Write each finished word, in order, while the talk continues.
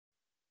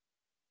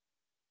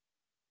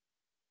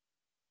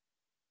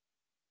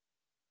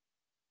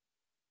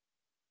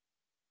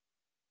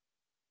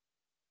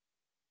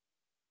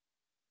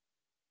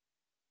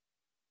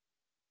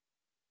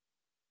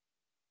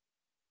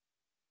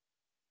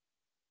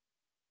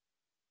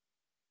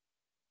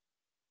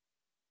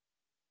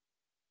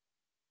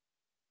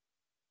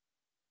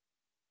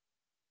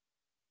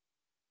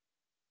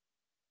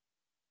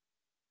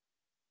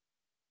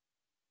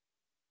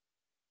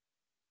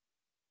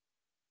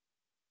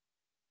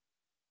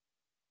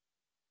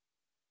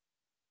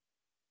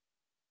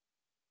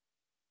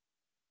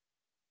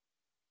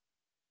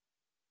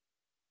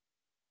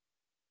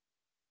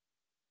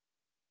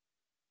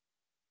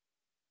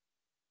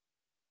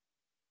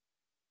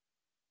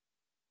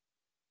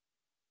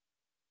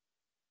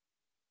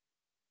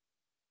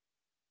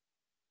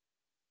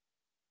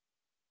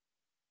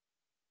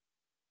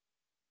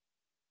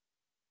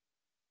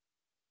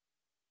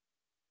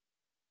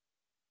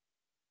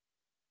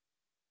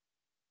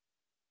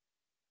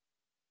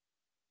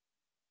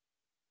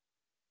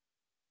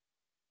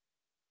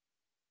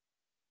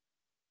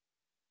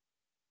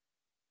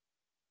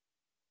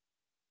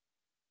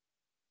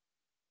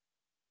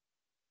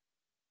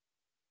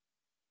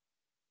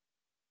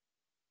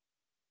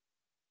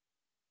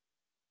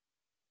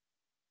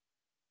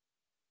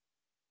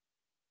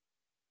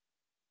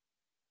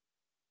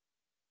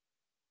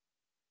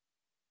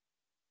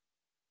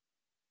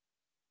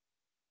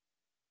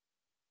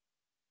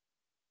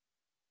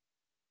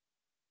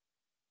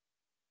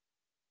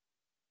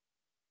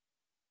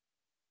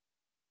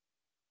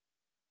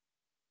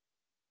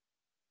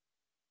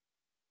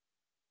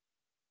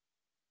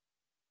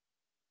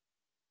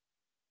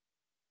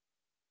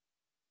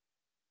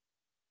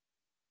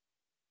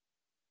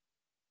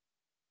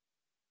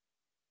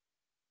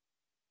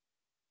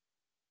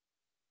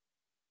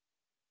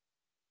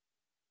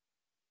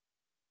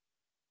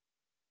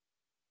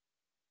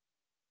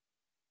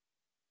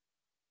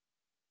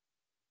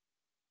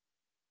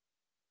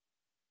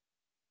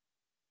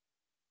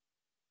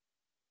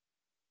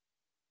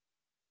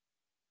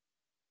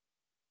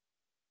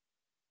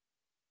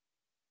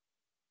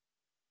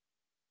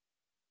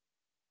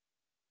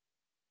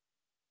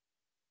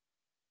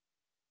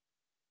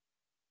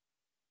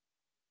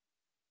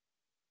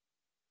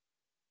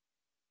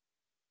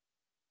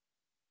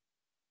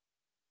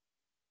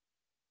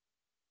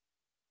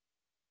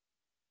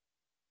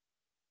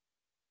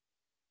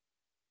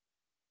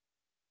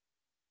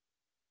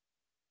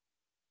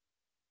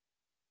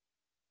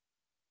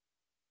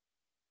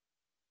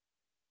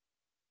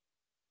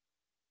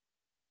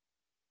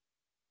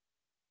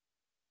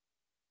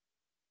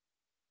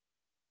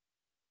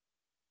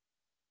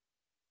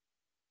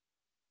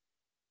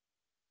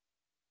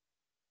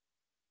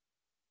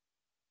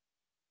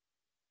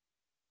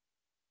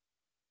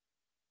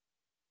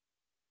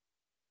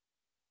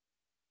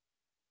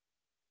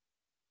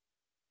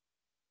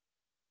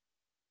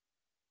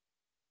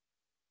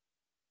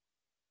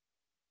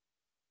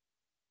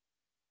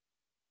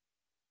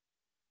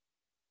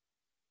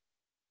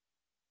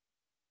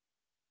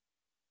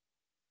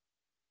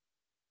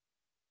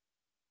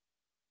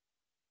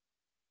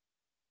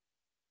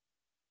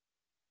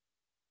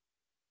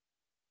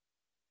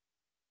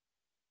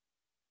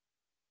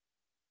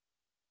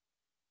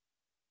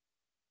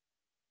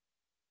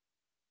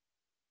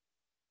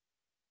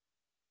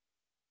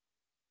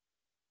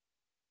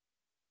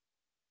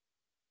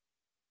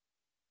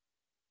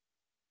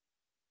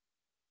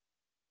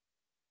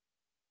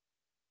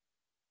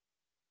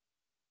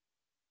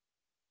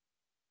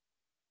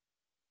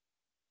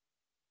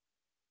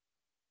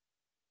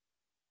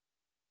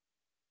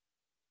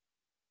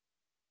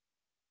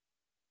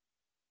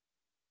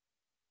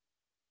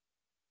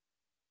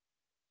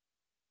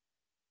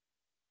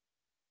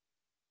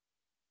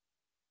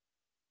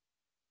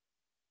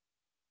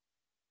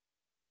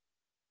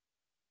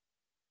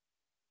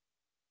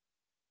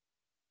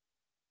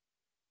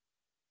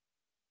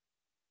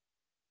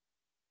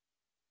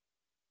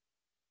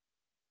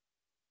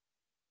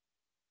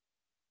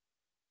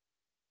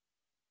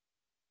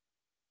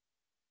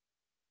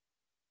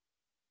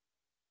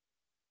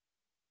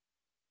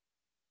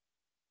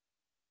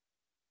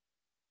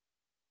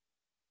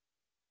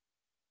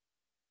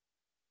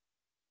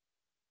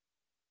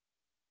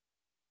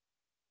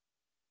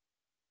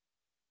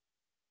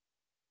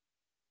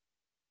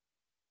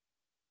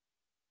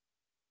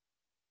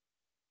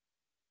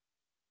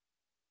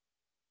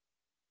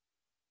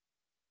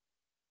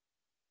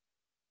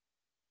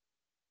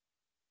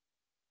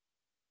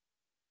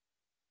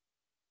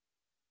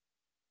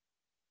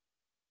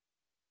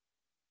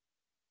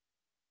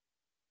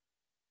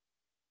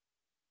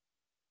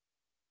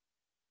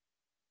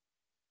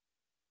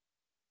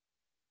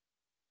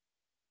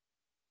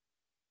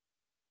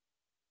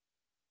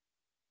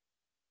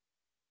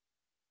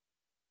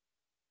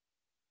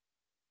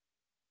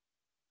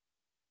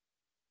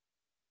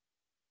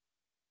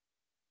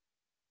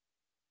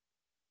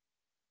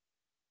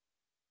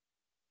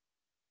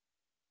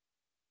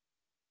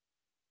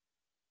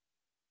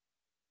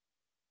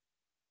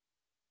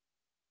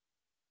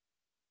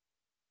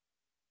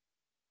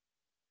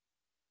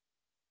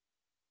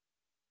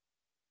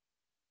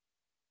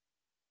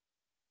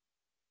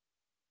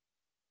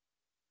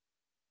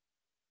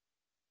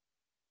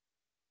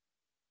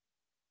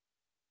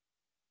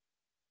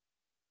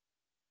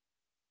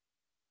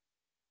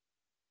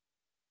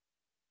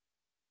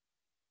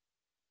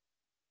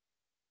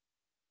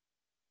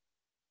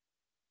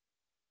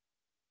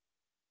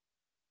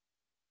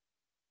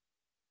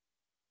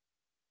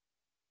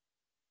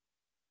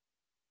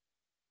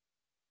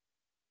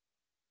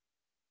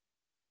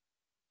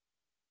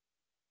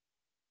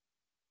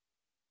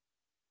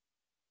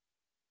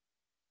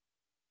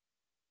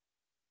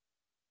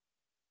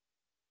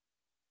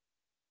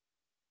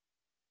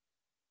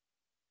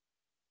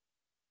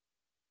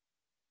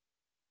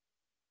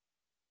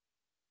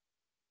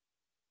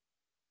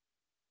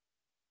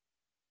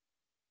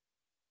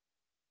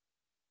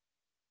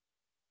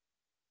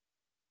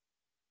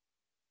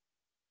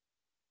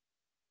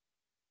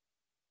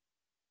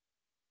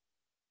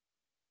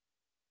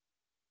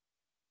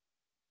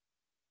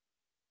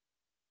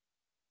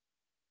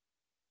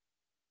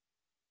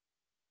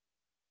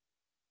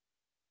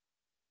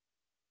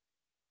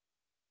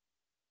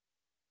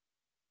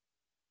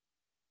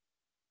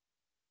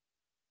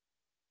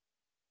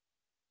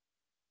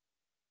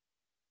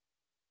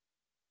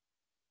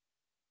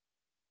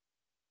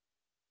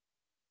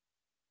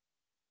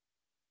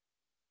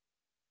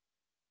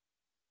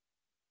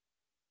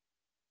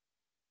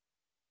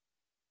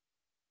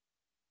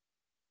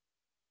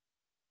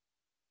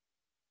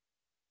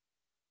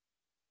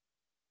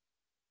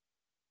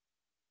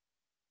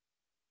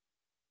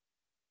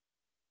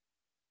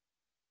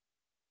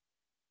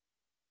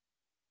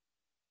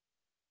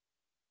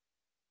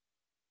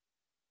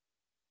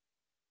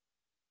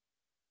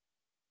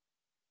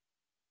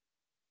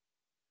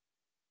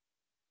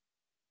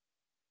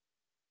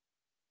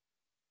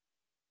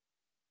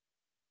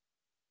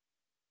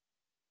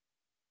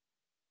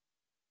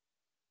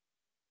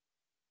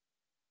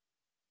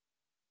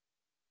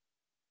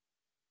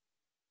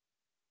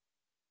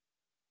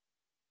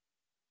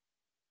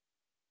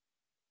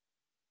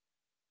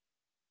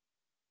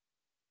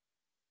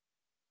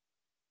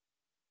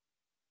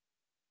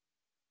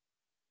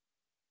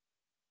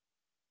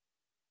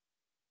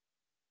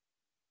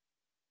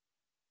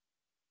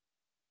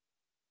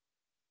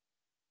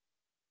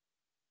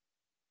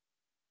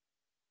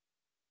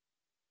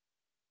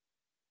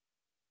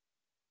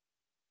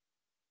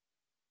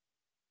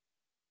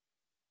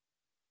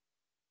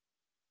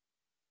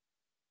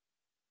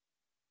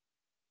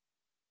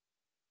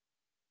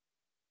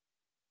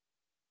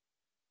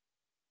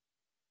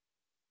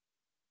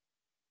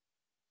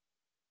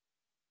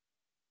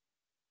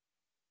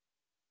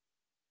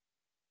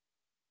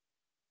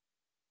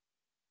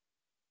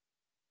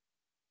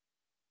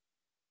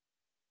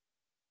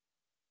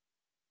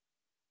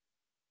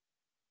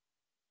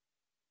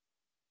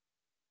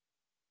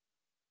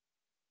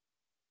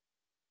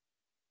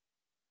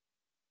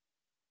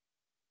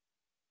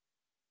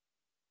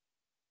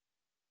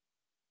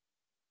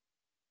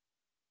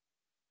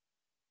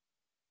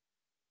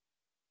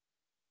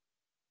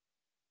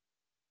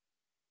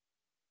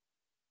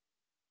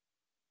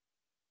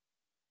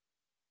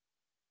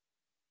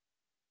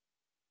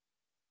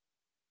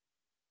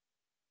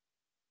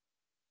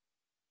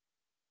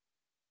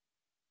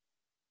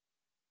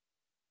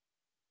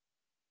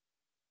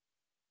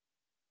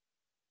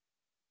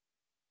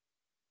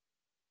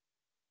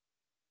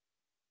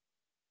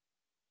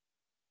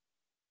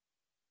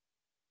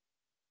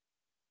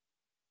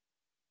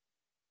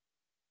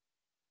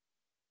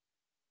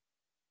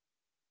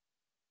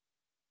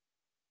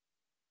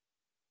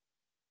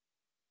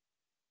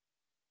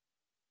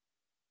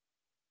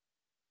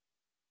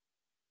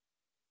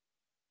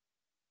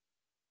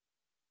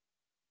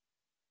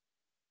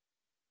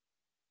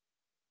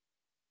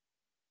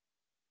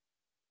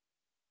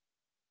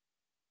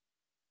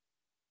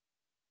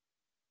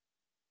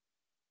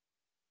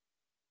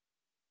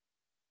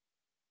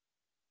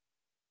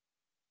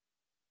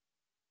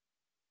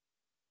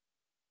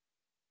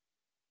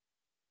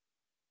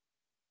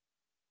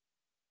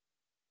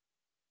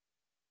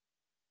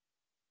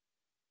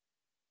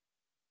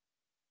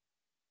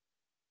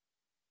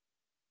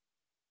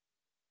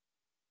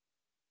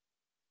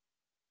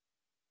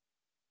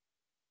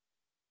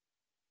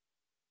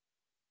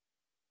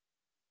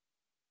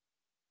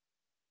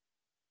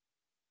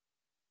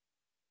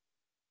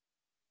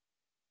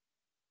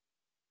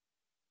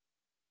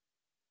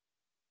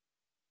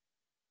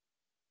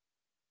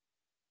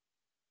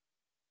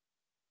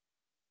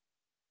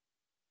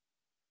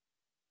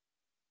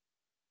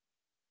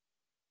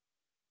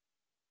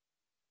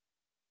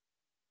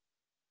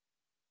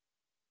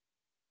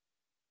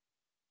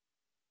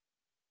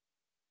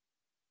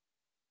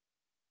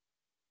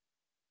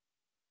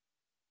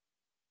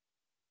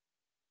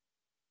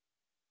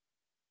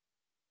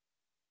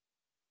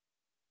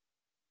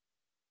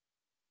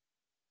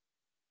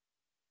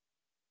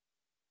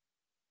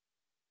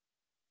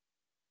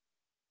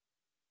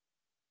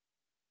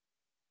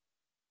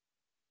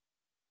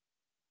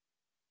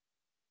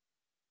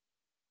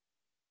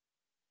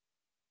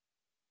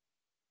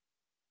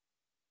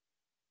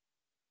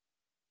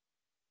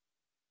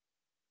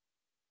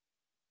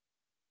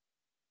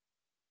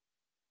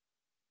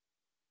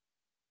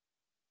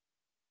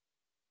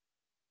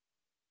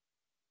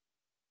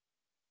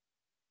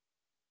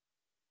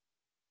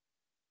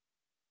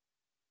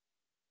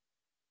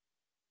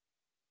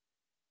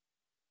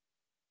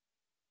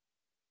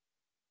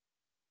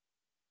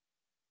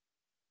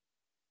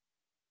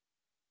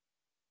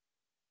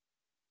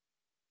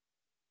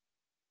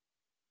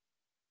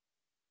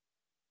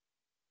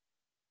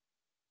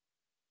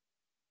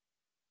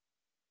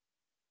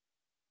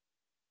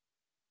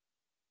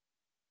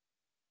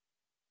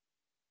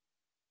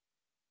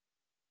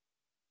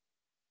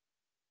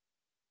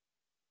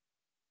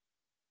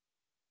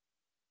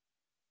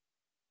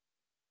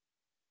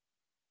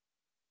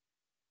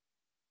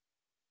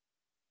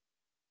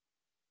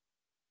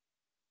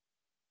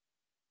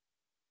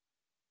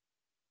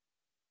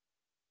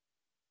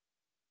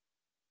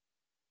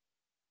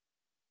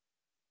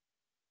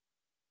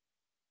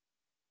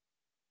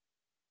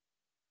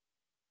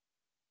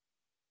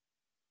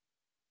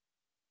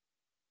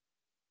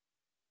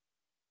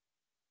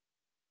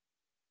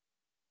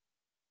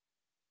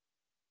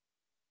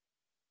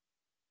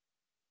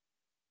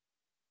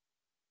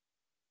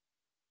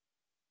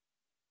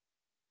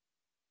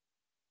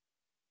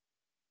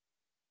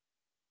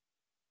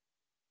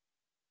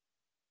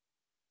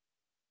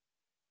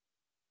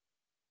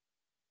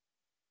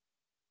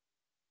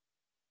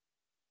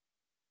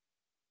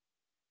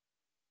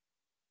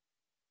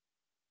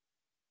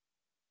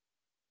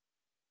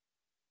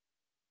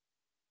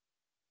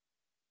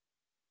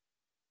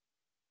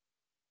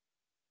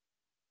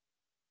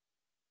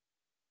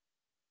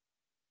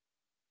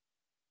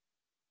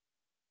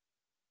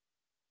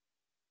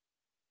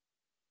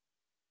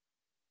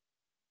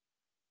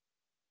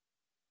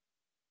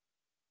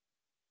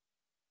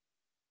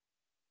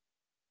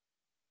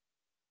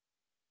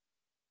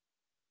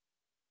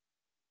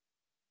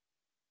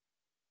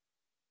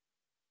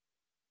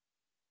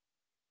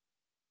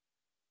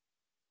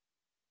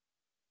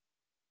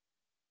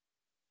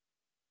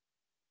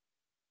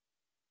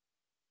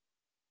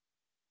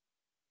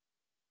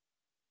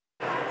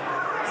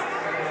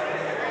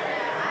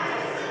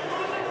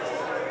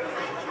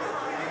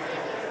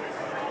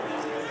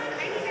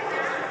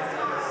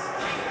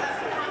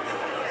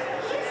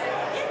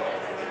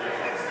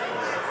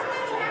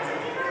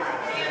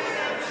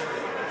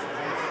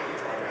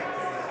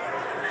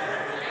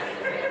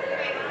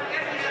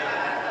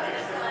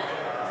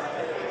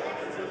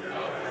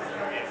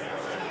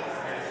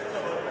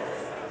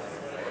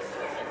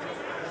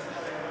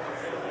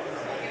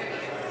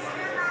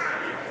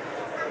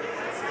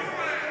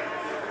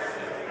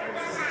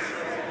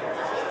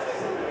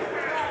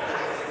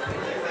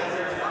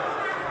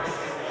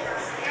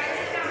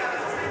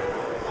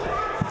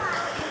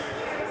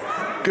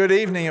Good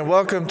evening and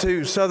welcome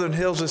to Southern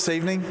Hills this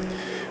evening.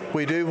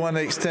 We do want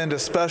to extend a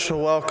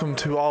special welcome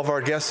to all of our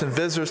guests and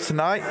visitors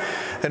tonight,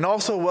 and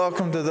also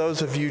welcome to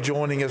those of you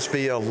joining us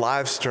via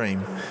live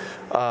stream.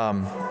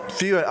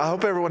 I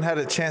hope everyone had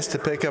a chance to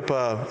pick up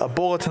a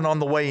bulletin on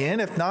the way in.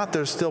 If not,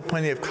 there's still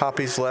plenty of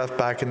copies left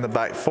back in the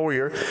back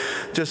foyer.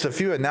 Just a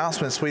few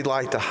announcements we'd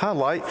like to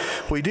highlight.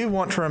 We do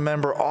want to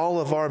remember all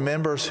of our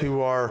members who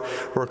are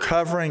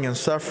recovering and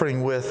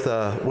suffering with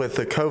the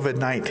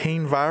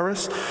COVID-19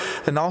 virus.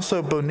 And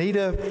also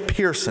Bonita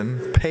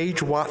Pearson,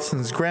 Paige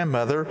Watson's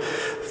grandmother,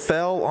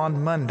 fell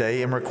on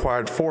Monday and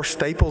required 4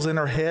 staples in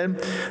her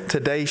head.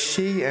 Today,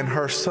 she and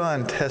her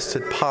son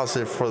tested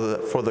positive for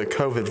the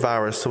COVID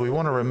virus. So we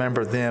want to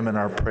remember them in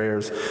our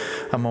prayers.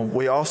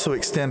 We also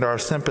extend our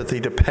sympathy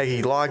to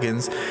Peggy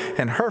Loggins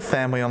and her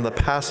family on the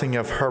passing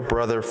of her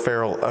brother,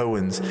 Farrell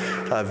Owens.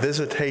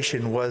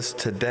 Visitation was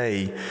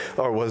Tuesday.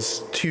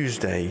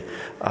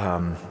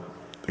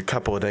 A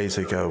couple of days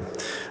ago.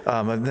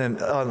 And then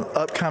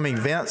upcoming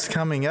events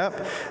coming up.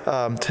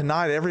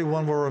 Tonight,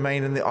 everyone will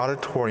remain in the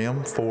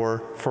auditorium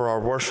for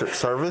our worship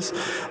service.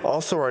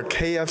 Also, our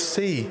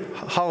KFC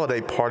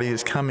holiday party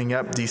is coming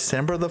up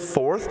December the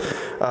 4th,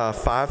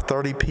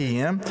 5:30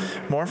 p.m.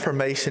 More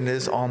information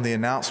is on the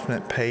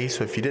announcement page,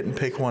 so if you didn't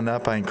pick one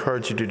up, I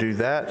encourage you to do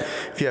that.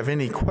 If you have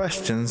any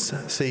questions,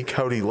 see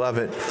Cody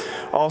Lovett.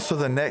 Also,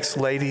 the next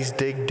Ladies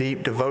Dig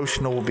Deep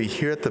devotional will be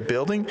here at the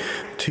building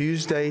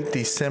Tuesday,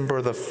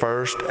 December the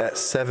 1st at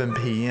 7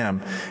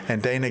 p.m.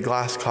 And Dana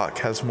Glasscock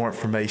has more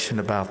information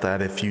about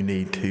that if you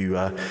need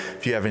to,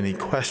 if you have any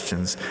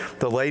questions.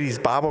 The ladies'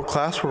 Bible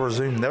class will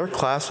resume their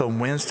class on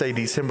Wednesday,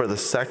 December the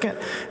 2nd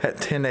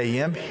at 10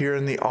 a.m. here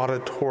in the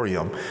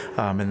auditorium,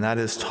 and that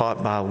is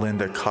taught by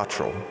Linda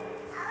Cottrell.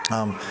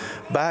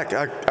 Back,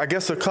 I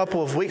guess a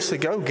couple of weeks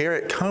ago,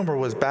 Garrett Comer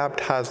was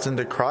baptized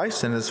into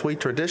Christ, and as we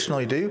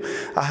traditionally do,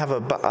 I have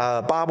a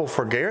Bible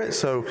for Garrett.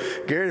 So,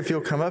 Garrett, if you'll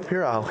come up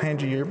here, I'll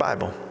hand you your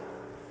Bible.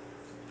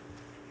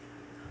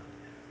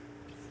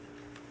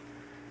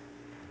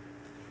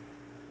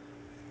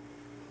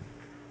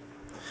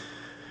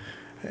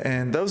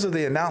 And those are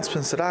the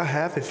announcements that I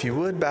have. If you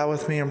would, bow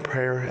with me in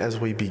prayer as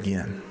we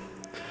begin.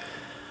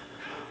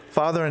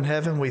 Father in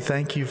heaven, we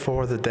thank you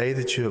for the day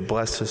that you have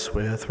blessed us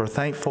with. We're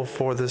thankful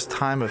for this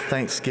time of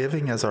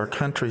Thanksgiving as our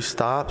country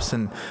stops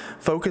and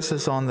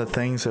focuses on the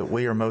things that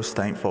we are most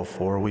thankful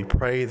for. We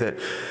pray that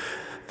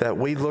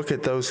we look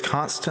at those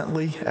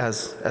constantly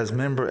as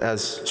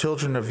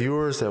children of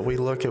yours, that we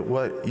look at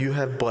what you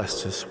have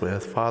blessed us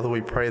with. Father,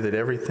 we pray that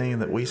everything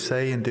that we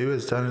say and do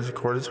is done in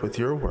accordance with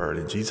your word.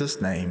 In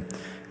Jesus' name,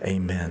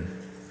 amen.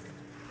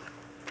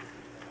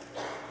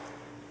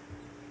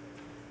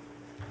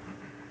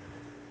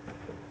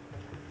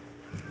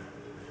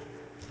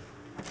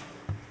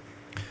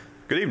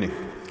 Good evening.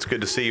 It's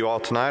good to see you all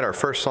tonight. Our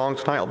first song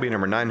tonight will be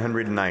number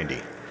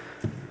 990.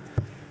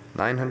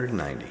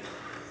 990.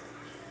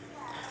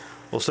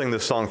 We'll sing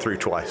this song through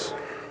twice.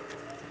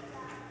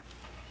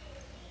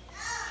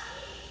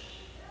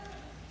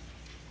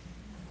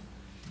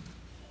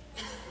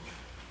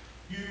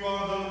 You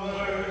are the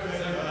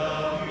words and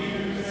the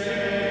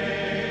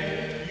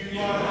music. You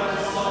are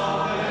the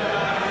song that I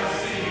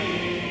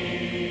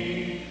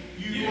sing.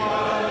 You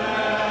are the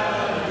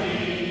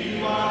melody.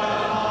 You are the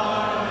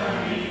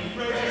harmony.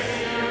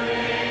 Praise your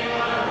name I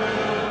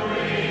will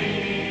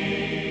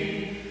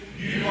bring.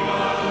 You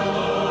are the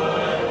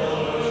Lord of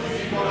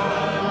Lords. You are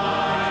the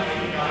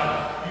mighty God.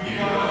 You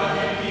are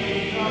the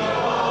King of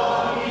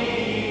all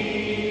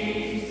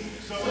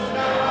kings. So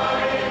now I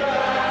get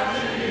back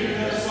to you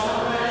the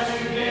song that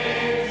you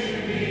gave to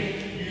me.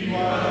 You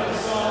are the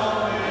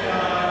song that I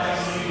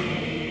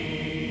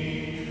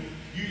sing.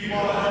 You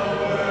are the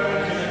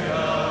words and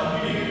the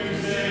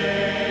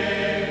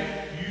music.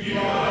 You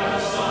are the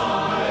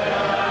song that I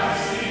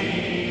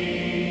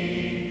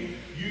sing.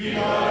 You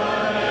are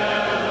the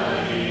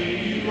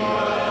melody. You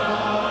are the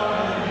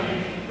harmony.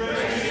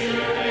 Praise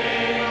your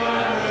name I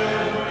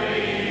will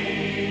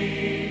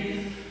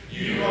bring.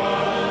 You are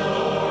the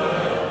Lord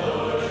of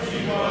Lords.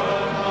 You are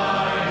the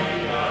mighty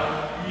God.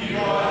 You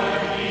are the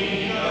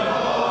King of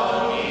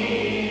all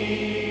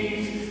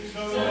kings.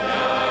 So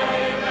now I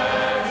get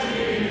back to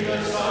you the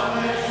song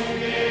that you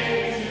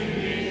gave to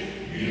me.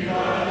 You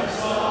are the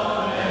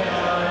song that I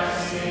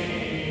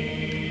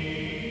sing.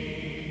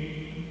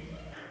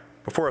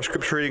 Before our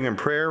scripture reading and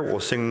prayer, we'll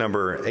sing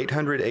number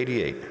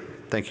 888.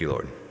 Thank you,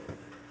 Lord.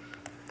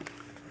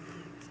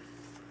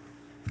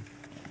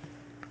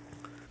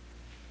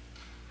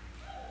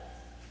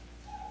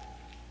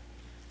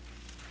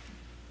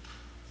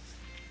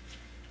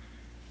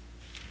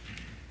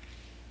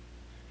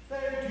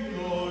 Thank you,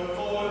 Lord,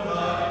 for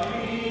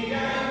loving me,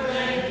 and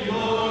thank you,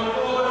 Lord,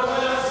 for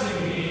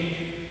blessing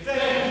me.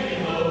 Thank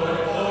you, Lord,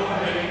 for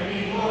making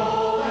me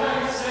whole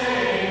and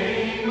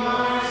saving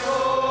my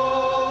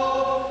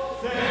soul.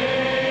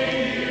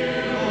 Thank you,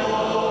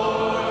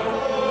 Lord,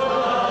 for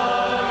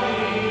loving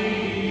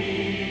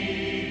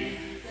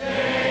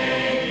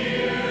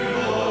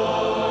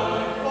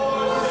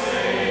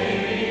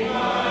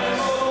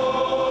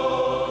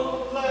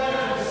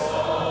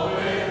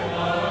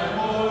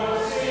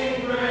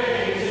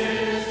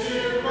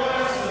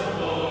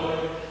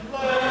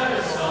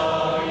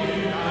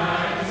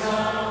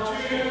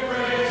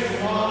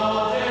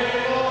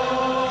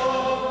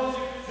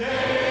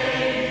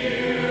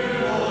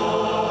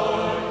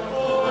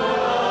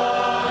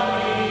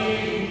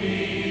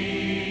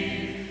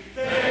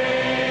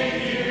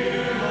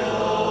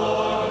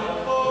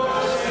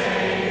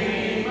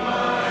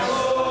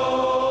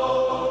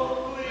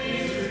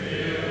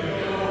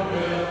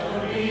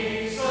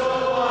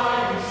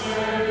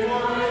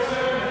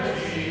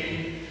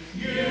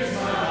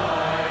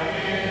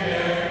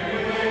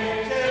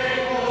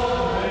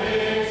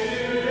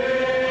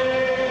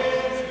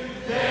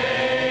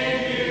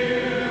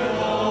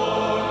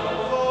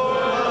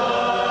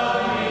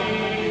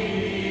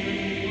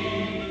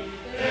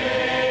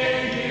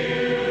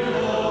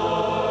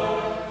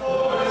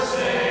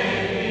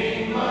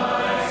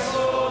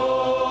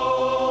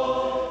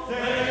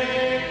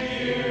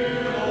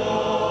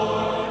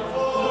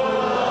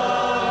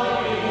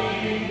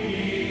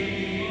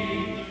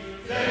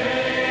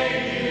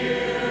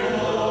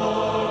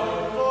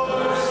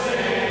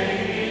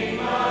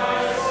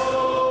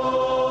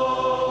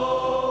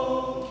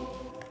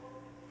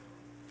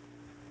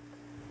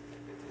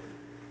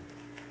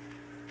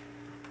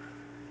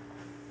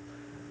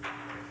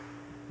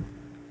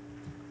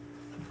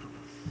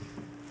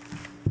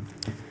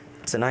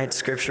Tonight's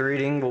scripture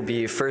reading will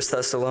be 1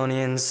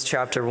 Thessalonians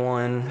chapter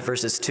 1,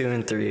 verses 2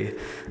 and 3.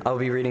 I'll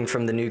be reading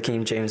from the New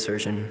King James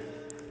Version.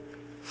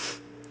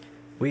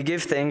 We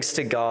give thanks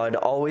to God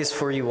always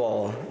for you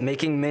all,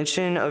 making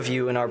mention of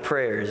you in our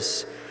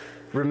prayers,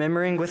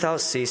 remembering without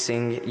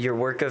ceasing your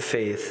work of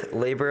faith,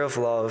 labor of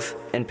love,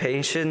 and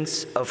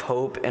patience of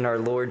hope in our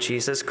Lord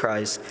Jesus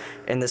Christ,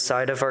 in the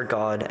sight of our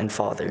God and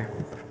Father.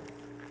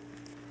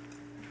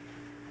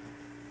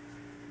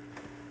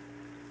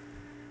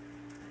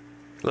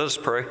 Let us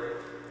pray.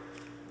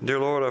 Dear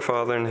Lord, our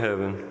Father in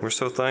heaven, we're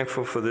so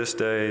thankful for this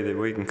day that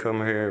we can come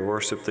here and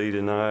worship Thee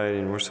tonight,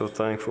 and we're so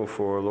thankful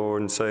for our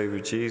Lord and Savior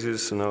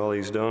Jesus and all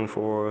He's done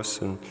for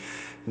us. And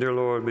dear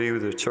Lord, be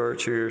with the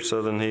church here at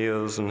Southern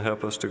Hills and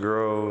help us to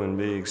grow and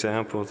be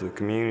example to the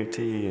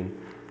community, and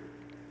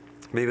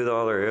be with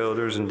all our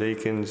elders and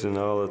deacons and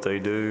all that they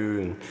do,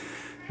 and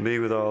be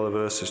with all of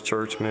us as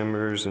church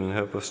members and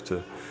help us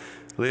to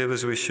live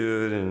as we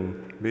should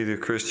and be the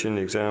Christian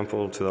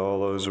example to all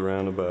those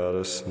around about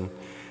us. And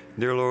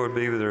dear Lord,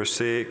 be with our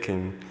sick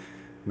and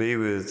be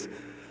with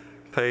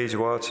Paige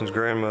Watson's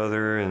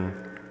grandmother, and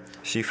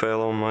she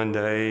fell on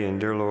Monday, and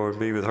dear Lord,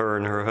 be with her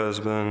and her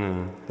husband,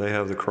 and they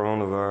have the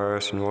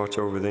coronavirus, and watch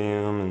over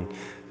them, and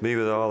be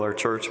with all our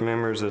church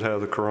members that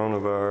have the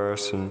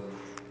coronavirus, and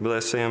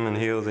bless them and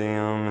heal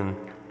them. And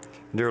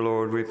dear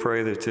Lord, we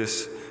pray that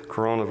this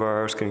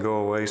coronavirus can go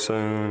away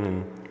soon,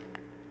 and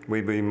we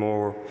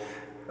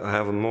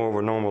have a more of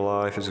a normal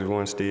life as we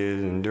once did.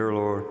 And dear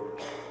Lord,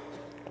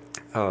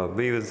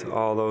 be with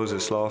all those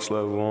that's lost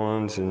loved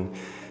ones, and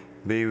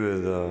be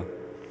with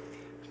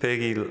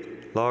Peggy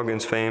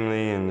Logan's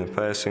family and the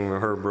passing of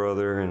her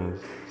brother, and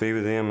be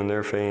with them and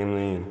their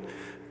family. And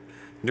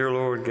dear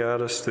Lord,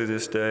 guide us through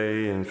this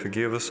day and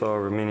forgive us all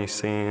our many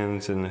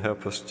sins, and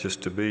help us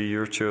just to be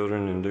your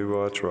children and do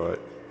what's right.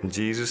 In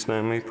Jesus'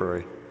 name we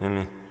pray.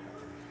 Amen.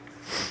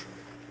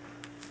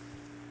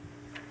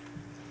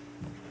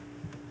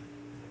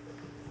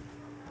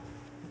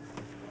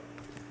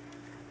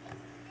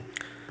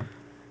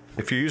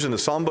 If you're using the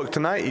psalm book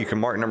tonight, you can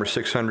mark number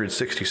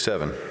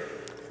 667.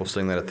 We'll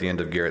sing that at the end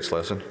of Garrett's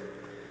lesson.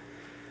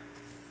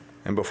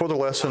 And before the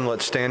lesson,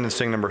 let's stand and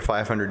sing number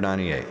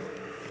 598.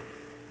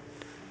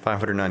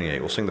 598.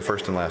 We'll sing the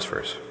first and last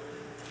verse.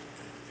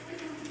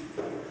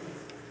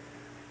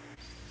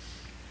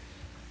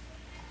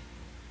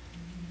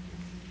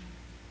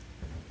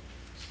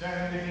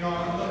 Standing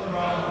on the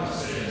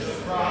promises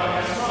of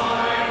Christ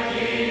my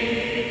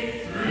King,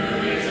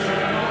 through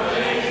eternal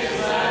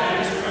ages let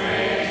His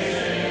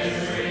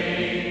praises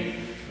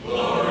ring.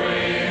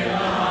 Glory in the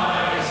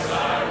highest I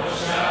will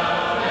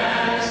shout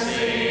and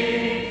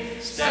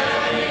sing,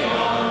 standing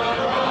on the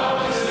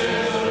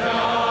promises of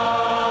God.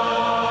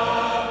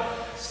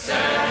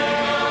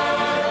 Standing on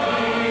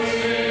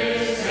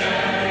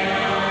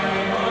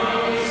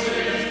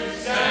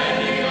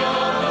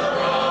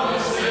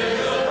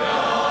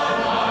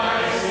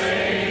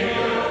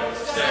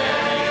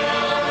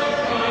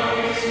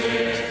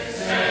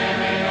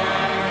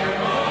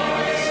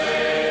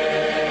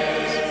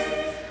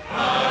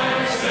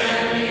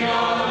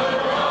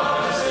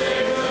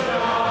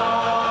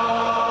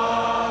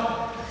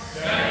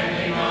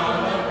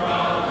the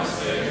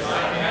promises,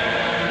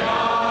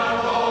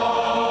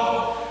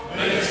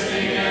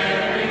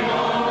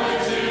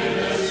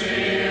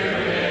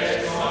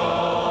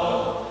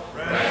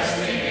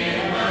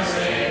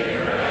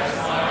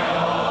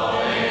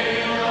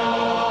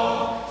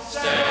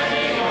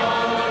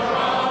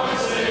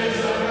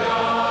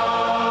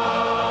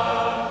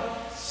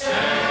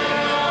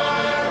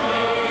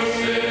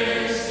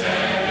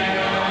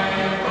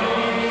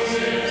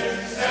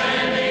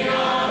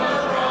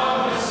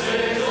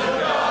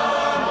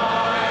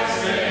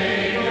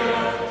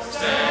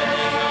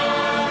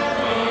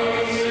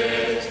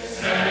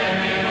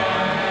 standing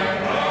on the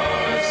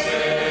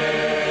promises,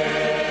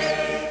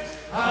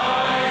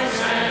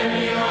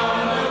 standing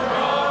on the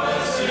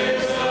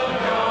promises of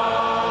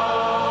God.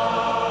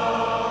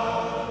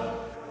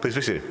 Please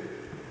be seated.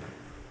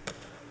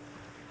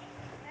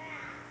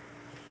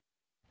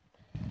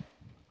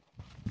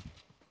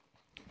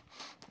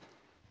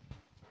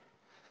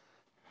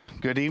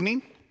 Good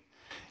evening.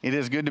 It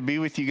is good to be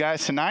with you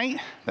guys tonight,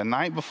 the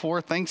night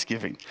before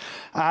Thanksgiving.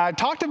 I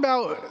talked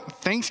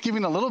about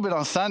Thanksgiving a little bit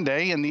on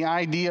Sunday and the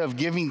idea of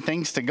giving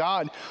thanks to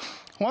God.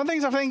 One of the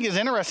things I think is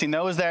interesting,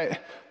 though, is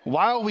that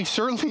while we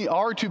certainly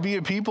are to be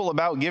a people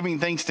about giving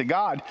thanks to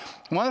God,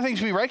 one of the things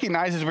we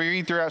recognize as we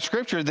read throughout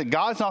Scripture that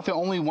God's not the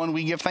only one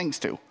we give thanks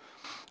to,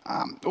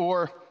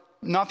 or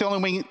not the only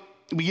one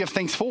we give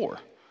thanks for.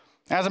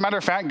 As a matter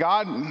of fact,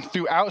 God,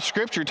 throughout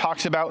Scripture,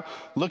 talks about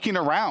looking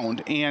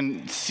around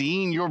and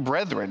seeing your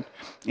brethren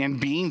and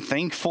being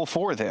thankful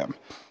for them.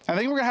 I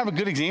think we're going to have a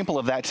good example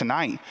of that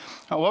tonight.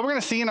 What we're going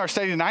to see in our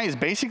study tonight is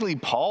basically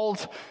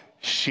Paul's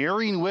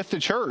sharing with the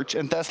church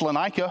in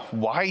Thessalonica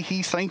why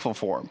he's thankful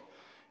for them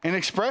and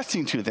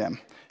expressing to them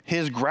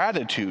his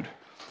gratitude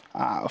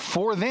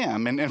for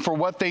them and for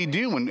what they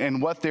do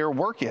and what their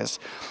work is.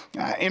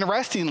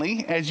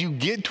 Interestingly, as you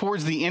get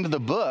towards the end of the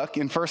book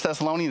in 1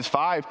 Thessalonians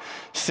 5,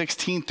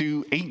 16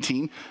 through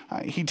 18,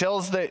 he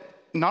tells that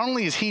not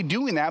only is he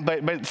doing that,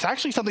 but it's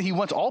actually something he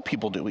wants all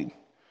people doing.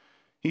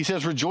 He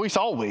says, rejoice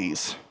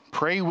always,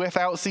 pray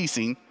without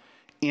ceasing,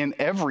 in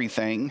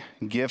everything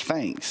give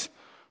thanks,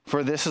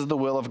 for this is the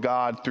will of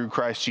God through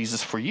Christ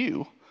Jesus for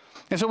you.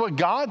 And so what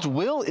God's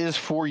will is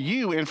for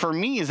you and for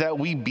me is that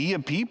we be a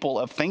people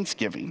of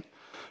thanksgiving.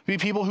 Be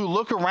people who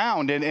look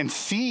around and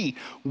see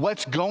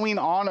what's going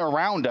on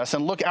around us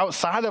and look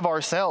outside of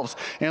ourselves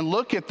and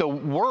look at the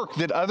work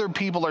that other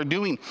people are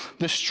doing,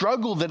 the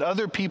struggle that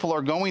other people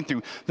are going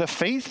through, the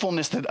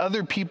faithfulness that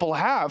other people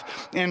have,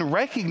 and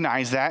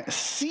recognize that,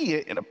 see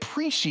it, and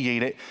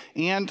appreciate it,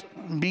 and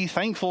be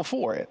thankful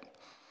for it.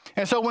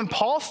 And so when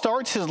Paul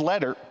starts his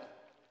letter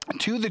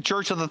to the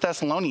church of the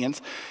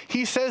Thessalonians,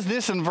 he says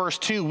this in verse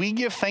 2, we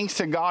give thanks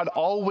to God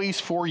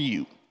always for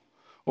you,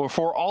 or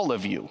for all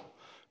of you,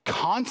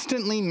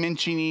 constantly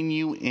mentioning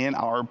you in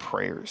our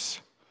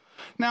prayers.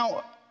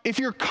 Now, if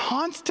you're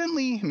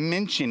constantly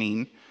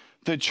mentioning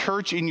the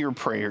church in your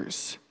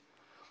prayers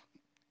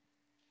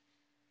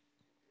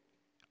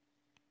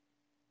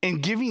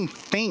and giving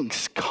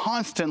thanks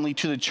constantly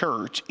to the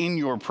church in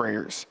your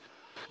prayers,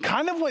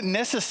 kind of what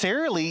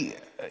necessarily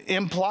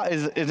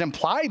is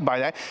implied by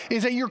that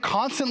is that you're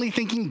constantly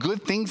thinking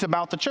good things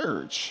about the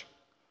church.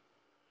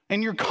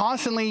 And you're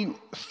constantly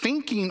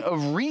thinking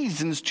of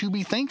reasons to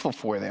be thankful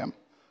for them.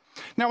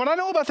 Now, what I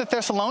know about the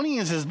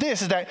Thessalonians is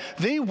this, is that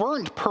they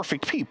weren't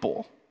perfect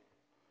people,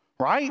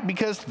 right?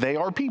 Because they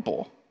are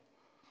people.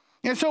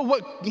 And so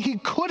what he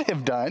could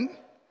have done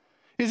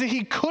is that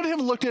he could have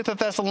looked at the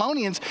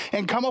Thessalonians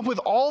and come up with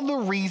all the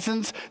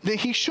reasons that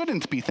he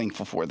shouldn't be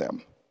thankful for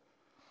them.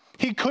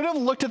 He could have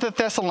looked at the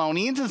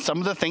Thessalonians and some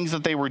of the things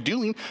that they were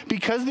doing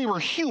because they were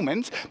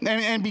humans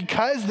and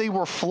because they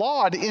were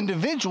flawed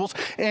individuals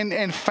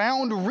and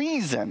found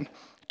reason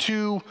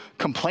to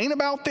complain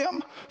about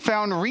them,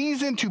 found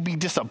reason to be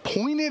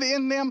disappointed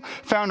in them,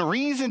 found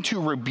reason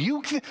to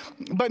rebuke them.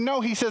 But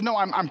no, he says, no,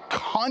 I'm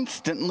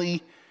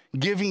constantly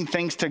giving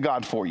thanks to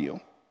God for you.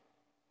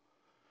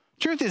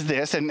 Truth is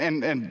this,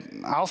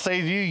 and I'll say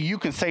to you, you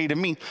can say to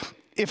me,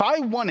 if I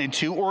wanted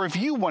to, or if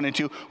you wanted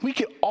to, we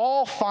could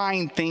all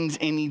find things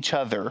in each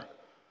other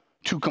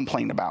to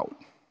complain about.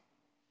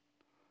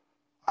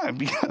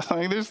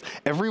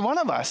 Every one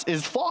of us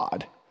is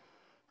flawed.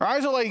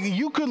 Right? So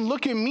you could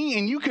look at me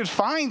and you could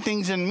find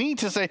things in me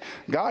to say,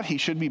 God, he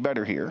should be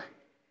better here.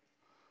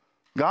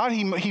 God,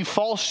 he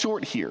falls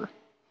short here.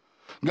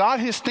 God,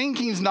 his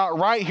thinking's not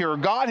right here.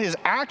 God, his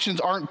actions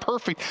aren't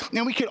perfect.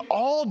 And we could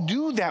all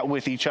do that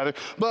with each other.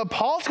 But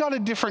Paul's got a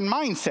different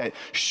mindset.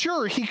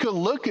 Sure, he could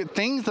look at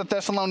things that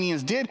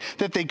Thessalonians did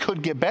that they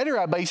could get better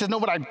at, but he says, no,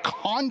 what I'm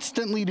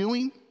constantly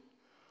doing,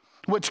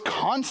 what's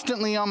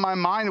constantly on my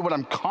mind, and what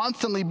I'm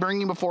constantly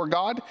bringing before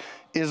God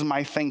is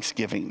my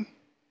thanksgiving.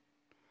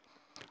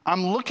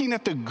 I'm looking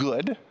at the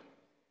good.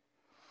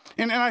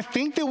 And I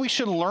think that we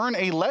should learn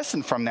a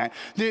lesson from that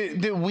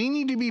we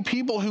need to be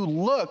people who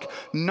look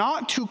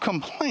not to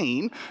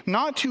complain,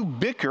 not to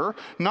bicker,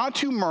 not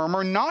to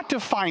murmur, not to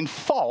find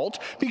fault,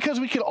 because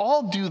we could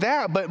all do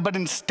that, but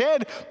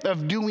instead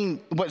of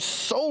doing what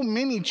so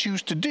many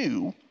choose to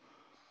do,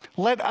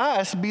 let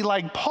us be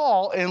like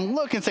Paul and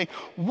look and say,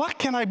 what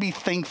can I be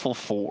thankful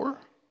for?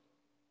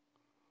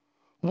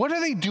 What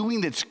are they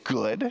doing that's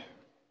good?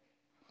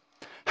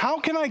 How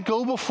can I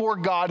go before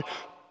God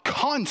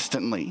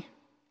constantly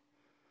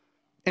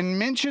and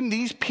mention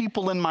these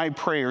people in my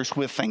prayers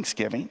with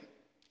thanksgiving?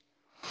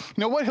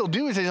 You know, what he'll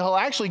do is he'll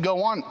actually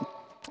go on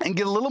and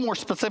get a little more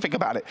specific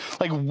about it.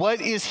 Like,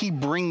 what is he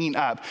bringing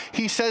up?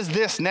 He says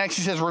this next.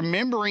 He says,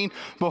 remembering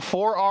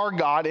before our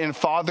God and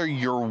Father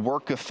your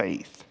work of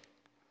faith.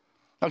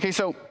 Okay,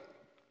 so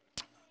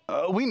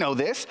we know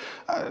this.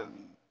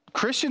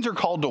 Christians are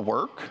called to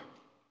work.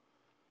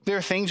 There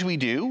are things we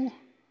do,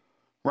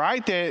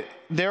 right? That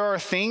there are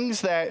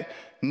things that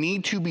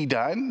need to be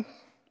done.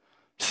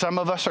 Some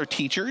of us are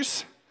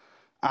teachers.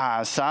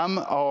 Some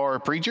are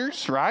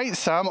preachers, right?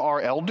 Some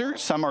are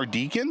elders. Some are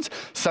deacons.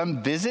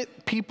 Some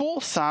visit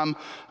people. Some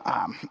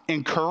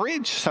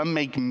encourage. Some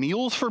make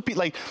meals for people.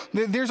 Like,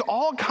 there's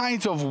all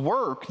kinds of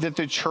work that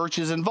the church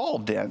is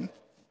involved in.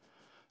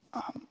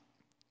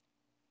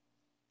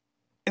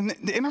 And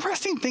the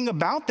interesting thing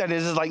about that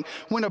is like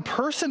when a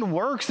person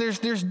works,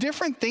 there's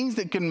different things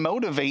that can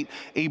motivate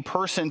a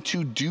person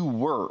to do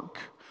work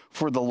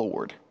for the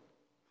Lord.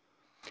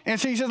 And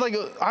so he says, like,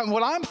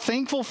 what I'm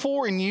thankful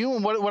for in you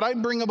and what I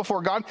bring up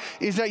before God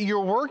is that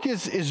your work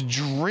is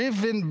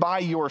driven by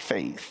your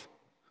faith.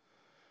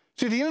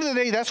 So at the end of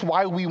the day, that's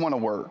why we want to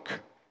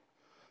work.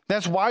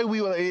 That's why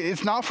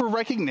it's not for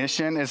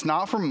recognition. It's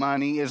not for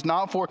money. It's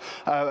not for,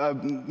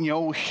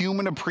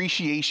 human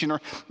appreciation.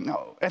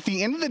 No. At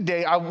the end of the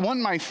day, I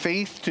want my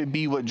faith to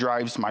be what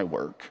drives my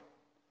work.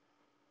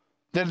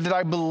 That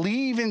I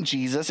believe in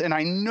Jesus and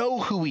I know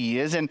who he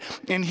is and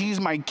he's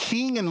my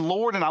King and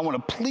Lord and I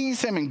want to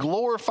please him and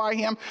glorify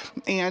him.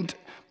 And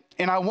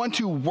I want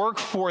to work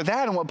for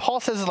that. And what Paul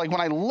says is, like, when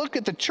I look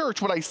at the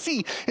church, what I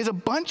see is a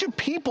bunch of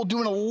people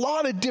doing a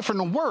lot of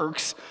different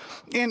works,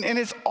 and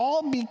it's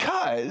all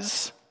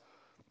because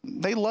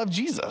they love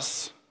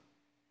Jesus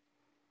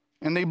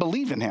and they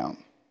believe in him.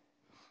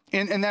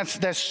 And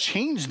that's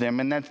changed them,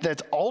 and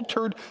that's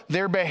altered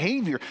their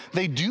behavior.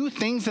 They do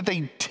things that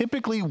they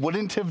typically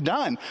wouldn't have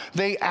done.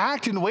 They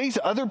act in ways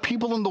that other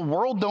people in the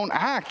world don't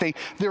act.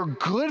 They're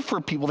good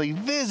for people. They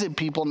visit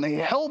people, and they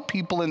help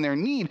people in their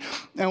need.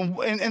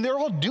 And they're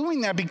all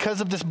doing that because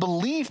of this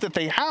belief that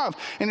they have.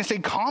 And it's a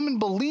common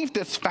belief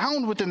that's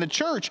found within the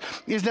church,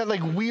 is that,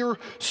 like, we're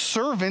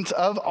servants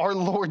of our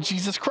Lord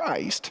Jesus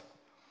Christ.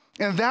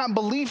 And that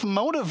belief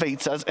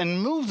motivates us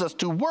and moves us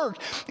to work.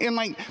 And,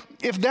 like,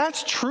 if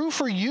that's true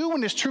for you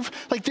and it's true,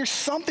 like, there's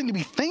something to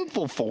be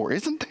thankful for,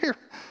 isn't there?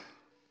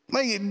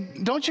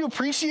 Like, don't you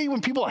appreciate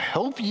when people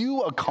help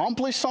you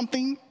accomplish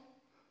something?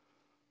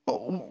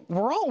 Well,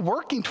 we're all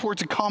working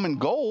towards a common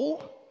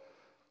goal.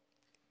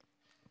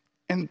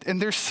 And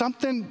there's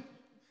something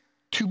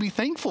to be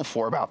thankful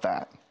for about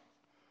that.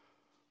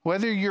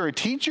 Whether you're a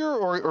teacher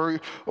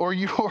or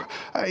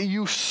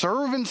you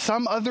serve in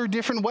some other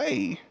different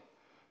way.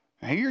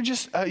 You're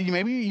just,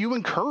 maybe you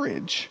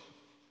encourage.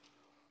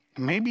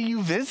 Maybe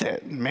you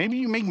visit. Maybe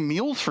you make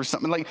meals for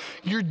something. Like,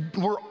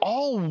 we're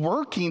all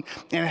working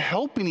and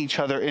helping each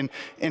other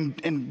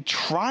and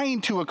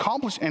trying to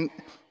accomplish. And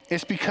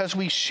it's because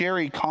we share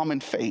a common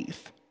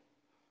faith.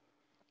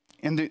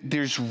 And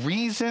there's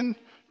reason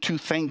to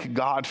thank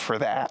God for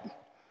that.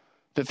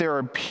 That there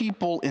are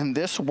people in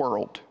this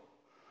world,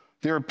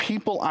 there are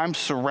people I'm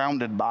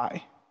surrounded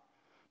by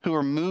who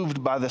are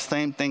moved by the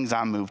same things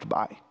I'm moved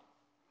by.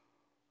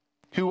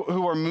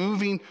 Who are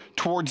moving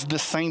towards the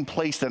same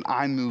place that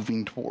I'm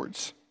moving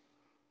towards.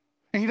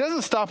 And he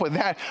doesn't stop with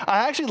that.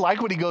 I actually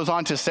like what he goes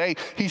on to say.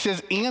 He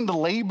says, and the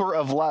labor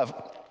of love.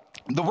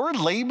 The word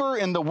labor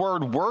and the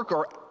word work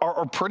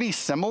are pretty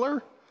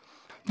similar.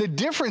 The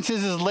difference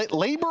is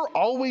labor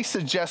always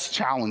suggests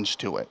challenge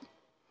to it.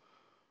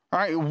 All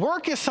right,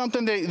 work is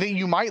something that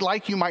you might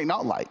like, you might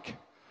not like.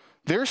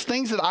 There's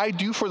things that I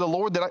do for the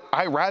Lord that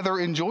I rather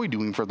enjoy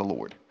doing for the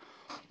Lord.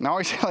 Now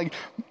I say, like,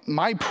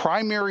 my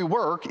primary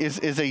work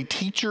is a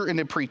teacher and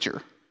a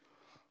preacher.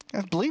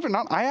 And believe it or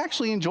not, I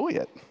actually enjoy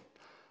it.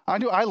 I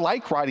do. I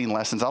like writing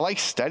lessons. I like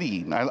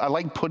studying. I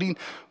like putting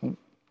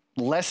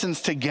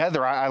lessons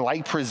together. I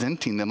like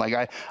presenting them.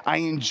 Like, I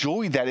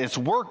enjoy that. It's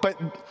work.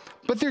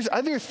 But there's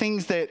other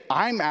things that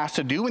I'm asked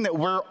to do and that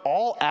we're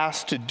all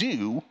asked to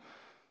do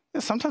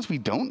that sometimes we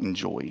don't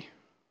enjoy.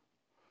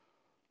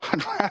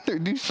 I'd rather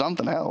do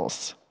something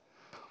else.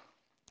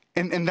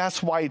 And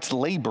that's why it's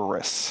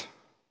laborious.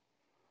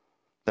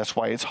 That's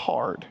why it's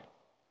hard.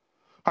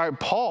 All right,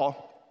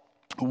 Paul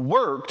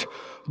worked,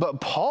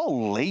 but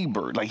Paul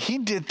labored. Like, he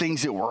did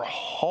things that were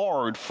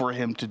hard for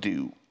him to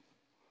do.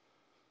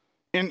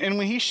 And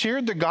when he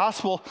shared the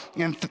gospel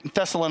in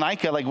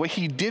Thessalonica, like, what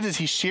he did is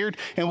he shared,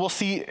 and we'll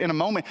see in a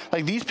moment,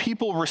 like, these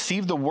people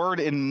received the word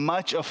in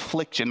much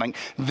affliction. Like,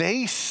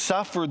 they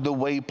suffered the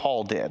way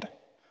Paul did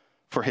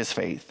for his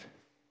faith.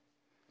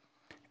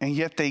 And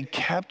yet they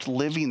kept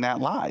living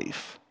that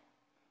life.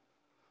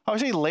 I would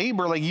say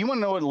labor, like, you want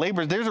to know what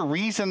labor is. There's a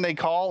reason they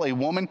call a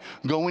woman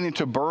going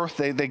into birth,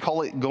 they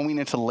call it going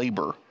into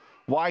labor.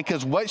 Why?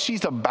 Because what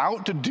she's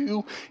about to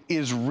do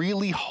is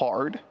really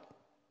hard.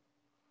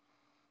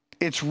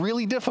 It's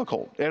really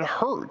difficult. It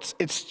hurts.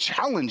 It's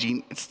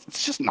challenging.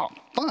 It's just not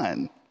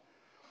fun.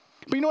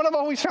 But you know what I've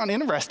always found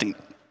interesting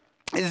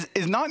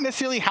is not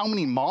necessarily how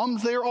many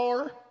moms there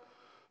are,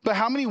 but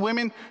how many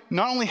women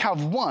not only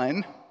have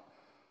one,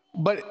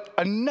 but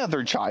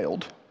another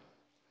child.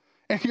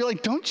 And you're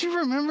like, don't you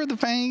remember the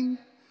pain?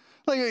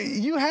 Like,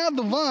 you had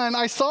the one,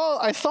 I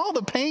saw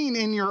the pain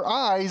in your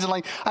eyes, and,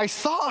 like, I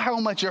saw how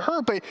much it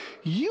hurt, but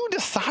you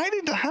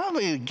decided to have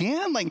it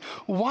again? Like,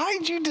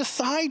 why'd you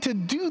decide to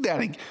do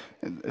that?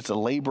 It's a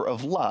labor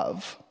of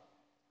love.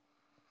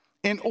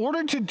 In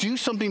order to do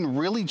something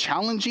really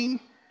challenging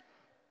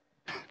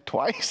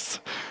twice,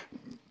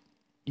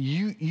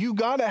 you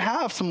gotta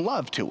have some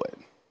love to it.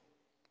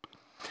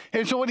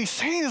 And so what he's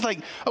saying is, like,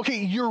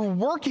 okay, you're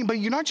working, but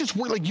you're not just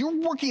working, like, you're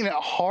working at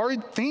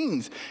hard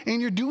things, and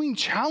you're doing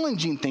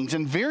challenging things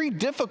and very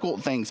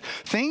difficult things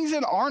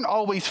that aren't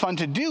always fun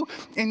to do,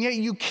 and yet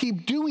you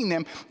keep doing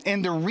them.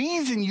 And the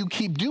reason you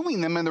keep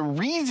doing them and the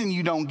reason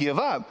you don't give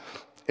up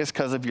is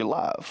because of your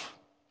love.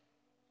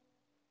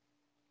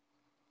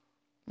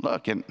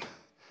 Look, and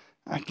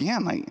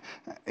again, like,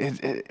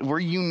 we're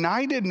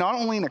united not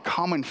only in a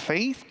common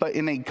faith, but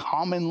in a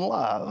common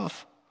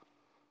love.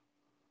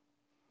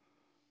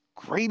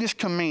 Greatest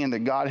command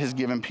that God has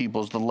given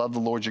people is to love the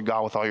Lord your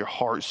God with all your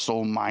heart,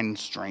 soul, mind, and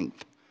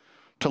strength.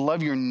 To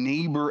love your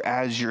neighbor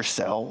as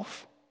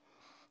yourself.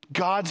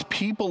 God's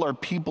people are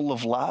people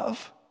of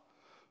love.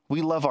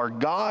 We love our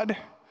God.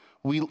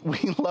 We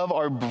love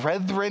our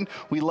brethren.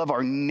 We love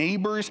our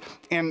neighbors.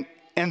 And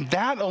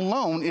that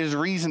alone is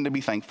reason to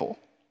be thankful.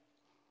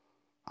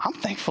 I'm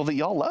thankful that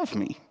y'all love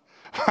me.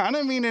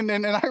 I mean,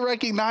 and I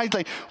recognize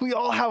like we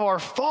all have our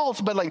faults,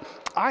 but like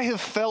I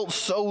have felt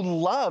so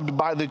loved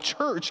by the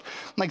church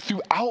like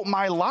throughout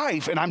my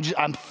life, and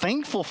I'm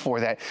thankful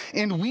for that,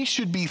 and we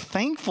should be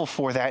thankful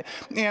for that.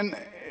 And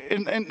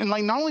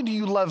like not only do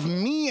you love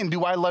me and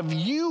do I love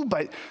you,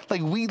 but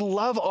like we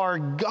love our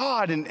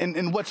God,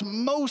 and what's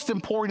most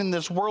important in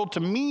this world to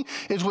me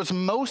is what's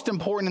most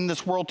important in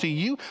this world to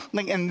you,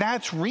 like, and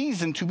that's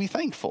reason to be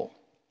thankful.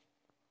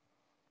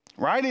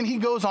 Right? And he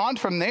goes on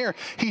from there.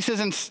 He says,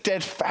 in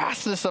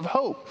steadfastness of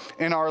hope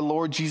in our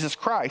Lord Jesus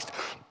Christ.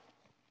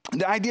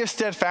 The idea of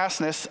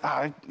steadfastness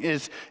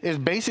is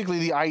basically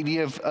the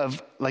idea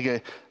of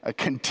like a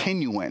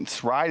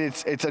continuance, right?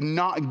 It's a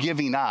not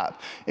giving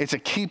up. It's a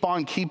keep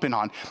on keeping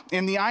on.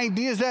 And the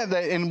idea is that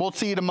and we'll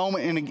see in a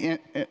moment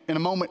in a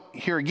moment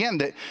here again,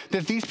 that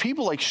these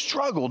people like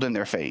struggled in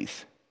their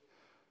faith.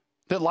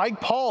 That like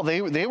Paul,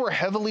 they were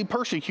heavily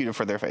persecuted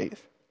for their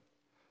faith.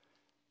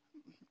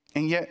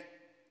 And yet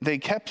they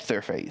kept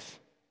their faith.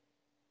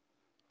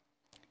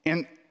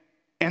 And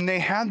they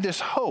had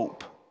this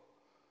hope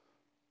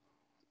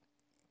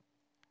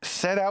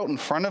set out in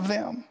front of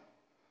them.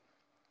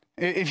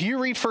 If you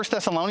read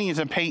 1Thessalonians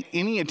and pay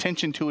any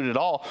attention to it at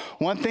all,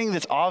 one thing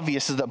that's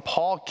obvious is that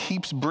Paul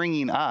keeps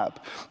bringing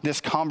up this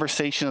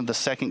conversation of the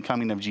second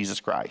coming of Jesus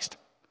Christ.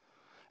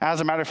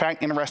 As a matter of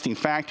fact, interesting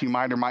fact, you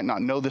might or might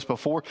not know this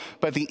before,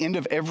 but the end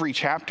of every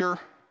chapter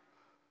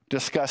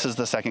discusses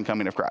the second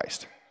coming of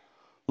Christ.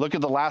 Look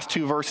at the last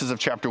two verses of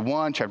chapter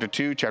 1, chapter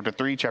 2, chapter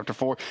 3, chapter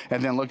 4,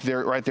 and then look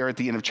there, right there at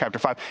the end of chapter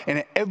 5. And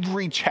in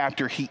every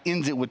chapter, he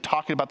ends it with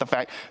talking about the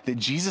fact that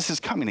Jesus is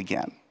coming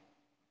again.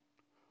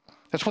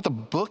 That's what the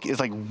book is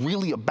like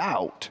really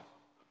about,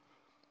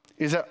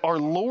 is that our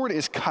Lord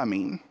is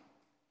coming.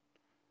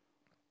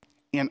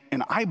 And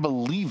I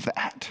believe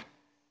that.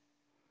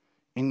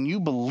 And you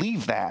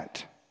believe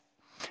that.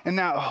 And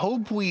that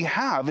hope we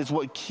have is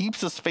what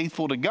keeps us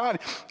faithful to God.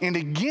 And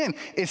again,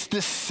 it's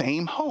the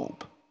same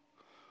hope.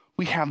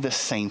 We have the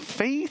same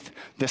faith,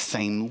 the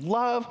same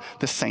love,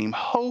 the same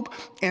hope,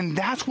 and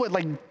that's what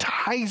like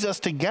ties us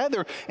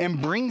together and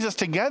brings us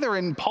together.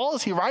 And Paul,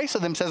 as he writes to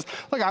them, says,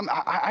 look,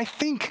 I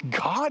thank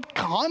God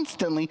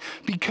constantly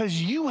because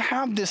you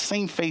have this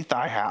same faith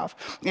I have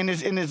and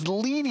is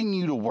leading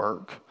you to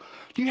work.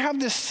 You have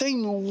this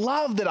same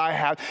love that I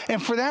have,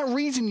 and for that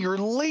reason, you're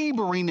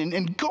laboring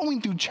and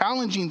going through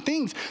challenging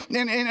things.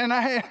 And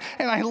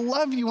I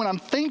love you, and I'm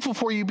thankful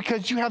for you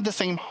because you have the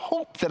same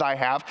hope that I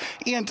have,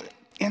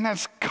 and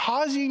that's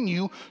causing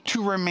you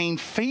to remain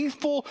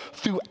faithful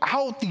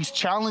throughout these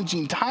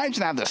challenging times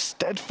and have the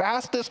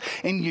steadfastness,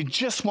 and you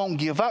just won't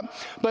give up.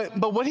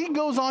 But what he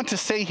goes on to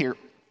say here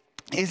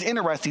is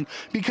interesting,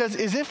 because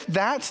as if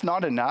that's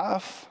not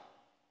enough,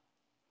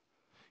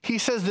 he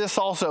says this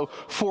also,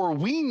 for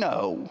we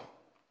know,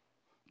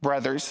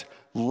 brothers,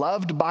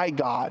 loved by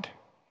God,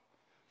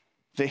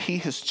 that he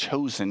has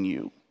chosen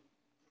you.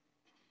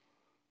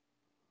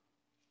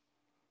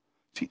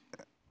 See,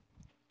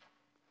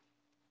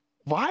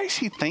 why is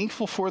he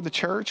thankful for the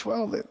church?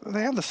 Well,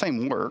 they have the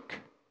same work.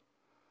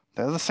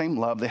 They have the same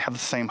love. They have the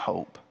same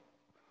hope.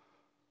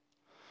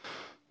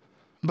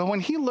 But when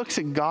he looks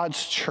at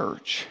God's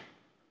church,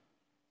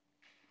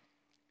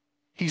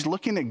 he's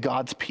looking at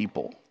God's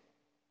people.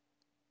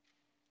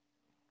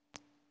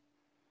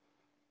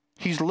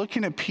 He's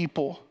looking at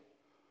people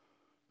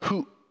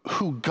who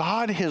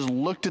God has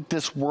looked at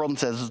this world and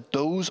says,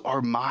 those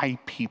are my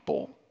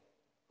people.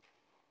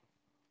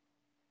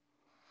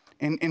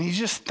 And he's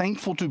just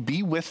thankful to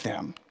be with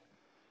them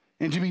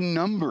and to be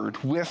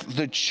numbered with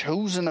the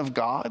chosen of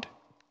God.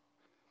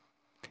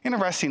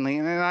 Interestingly,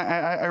 and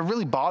it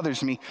really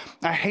bothers me,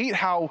 I hate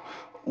how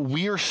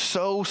we're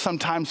so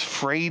sometimes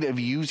afraid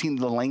of using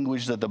the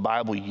language that the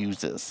Bible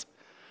uses.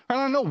 I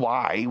don't know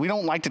why. We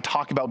don't like to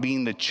talk about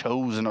being the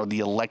chosen or the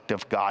elect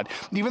of God,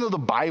 even though the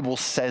Bible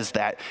says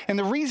that. And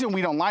the reason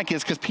we don't like it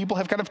is because people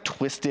have kind of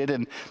twisted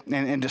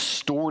and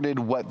distorted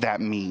what that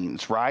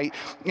means, right?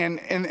 And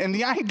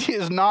the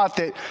idea is not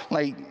that,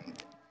 like,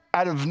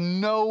 out of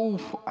no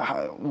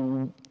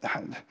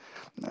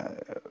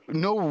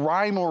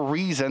rhyme or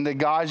reason that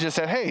God just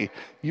said, hey,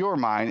 you're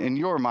mine, and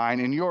you're mine,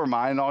 and you're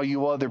mine, and all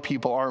you other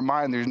people aren't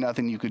mine. There's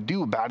nothing you could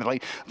do about it.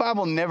 Like, the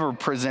Bible never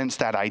presents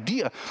that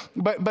idea.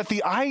 But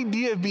the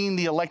idea of being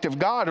the elect of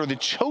God or the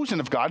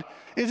chosen of God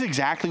is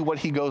exactly what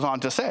he goes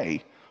on to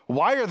say.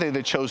 Why are they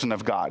the chosen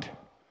of God?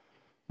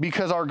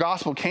 Because our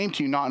gospel came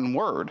to you not in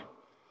word,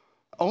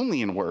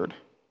 only in word,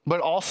 but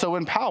also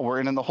in power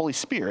and in the Holy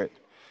Spirit,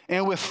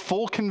 and with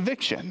full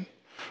conviction.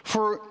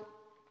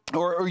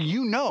 Or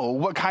you know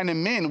what kind of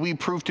men we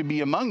proved to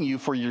be among you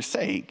for your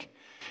sake.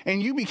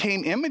 And you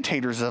became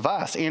imitators of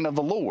us and of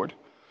the Lord.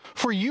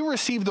 For you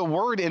received the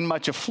word in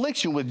much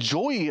affliction with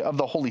joy of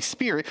the Holy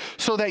Spirit,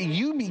 so that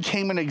you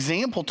became an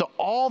example to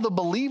all the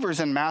believers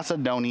in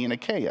Macedonia and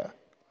Achaia.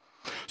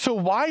 So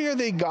why are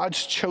they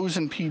God's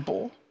chosen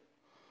people?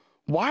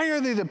 Why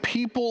are they the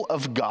people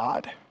of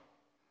God?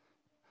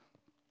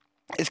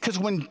 It's because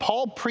when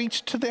Paul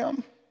preached to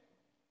them,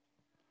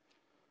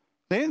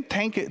 They didn't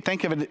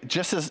think of it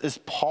just as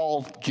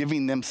Paul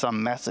giving them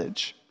some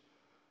message.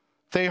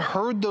 They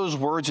heard those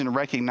words and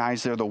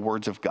recognized they're the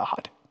words of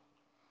God.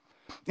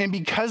 And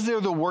because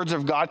they're the words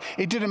of God,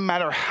 it didn't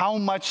matter how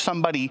much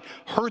somebody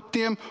hurt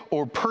them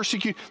or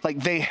persecuted, like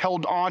they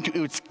held on to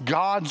it. It's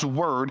God's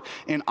word,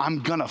 and I'm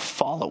going to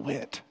follow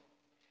it.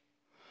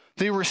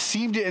 They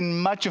received it in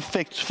much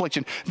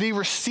affliction. They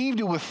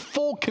received it with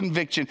full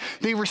conviction.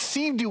 They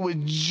received it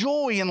with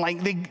joy, and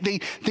like they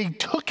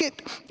took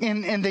it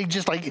and they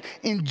just like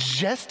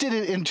ingested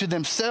it into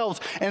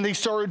themselves, and they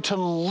started to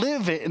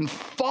live it and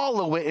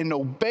follow it and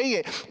obey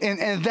it.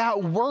 And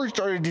that word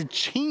started to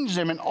change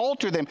them and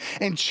alter them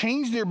and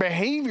change their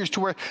behaviors to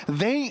where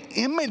they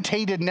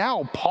imitated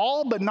now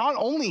Paul, but not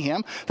only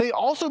him, they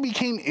also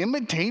became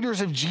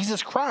imitators of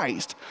Jesus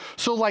Christ.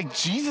 So like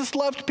Jesus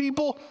loved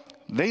people,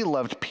 they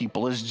loved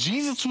people. As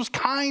Jesus was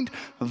kind,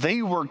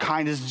 they were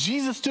kind. As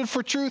Jesus stood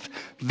for truth,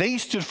 they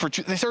stood for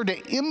truth. They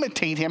started to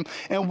imitate him.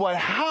 And what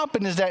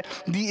happened is that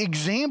the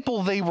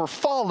example they were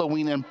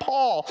following in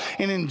Paul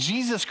and in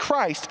Jesus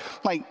Christ,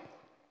 like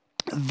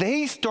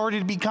they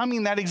started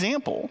becoming that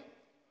example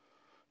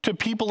to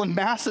people in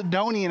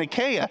Macedonia and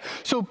Achaia.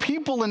 So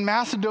people in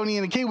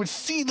Macedonia and Achaia would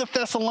see the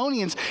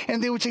Thessalonians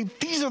and they would say,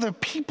 these are the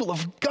people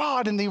of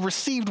God, and they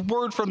received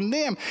word from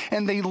them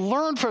and they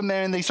learned from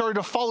them and they started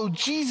to follow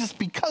Jesus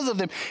because of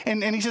them.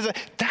 And he says,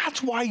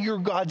 that's why you're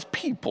God's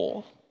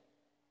people.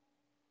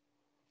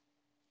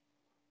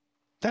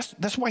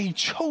 That's why he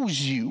chose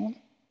you.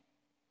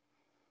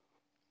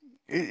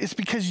 It's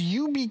because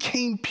you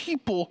became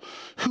people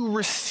who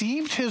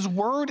received his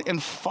word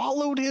and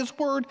followed his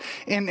word,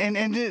 and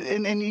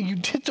you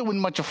did so in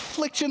much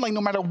affliction. Like no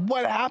matter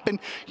what happened,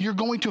 you're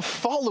going to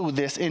follow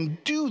this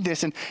and do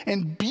this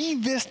and be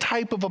this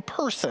type of a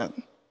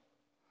person.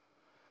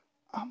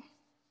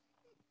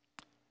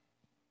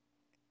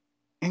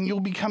 And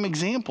you'll become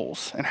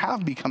examples and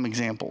have become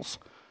examples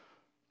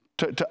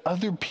to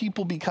other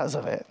people because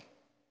of it.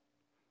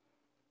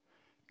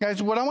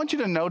 Guys, what I want you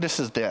to notice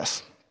is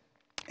this.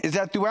 Is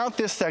that throughout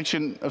this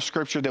section of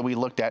scripture that we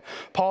looked at,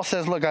 Paul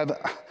says, look,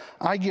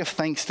 I give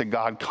thanks to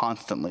God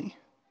constantly.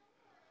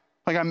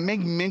 Like I make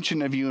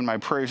mention of you in my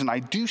prayers, and I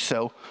do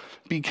so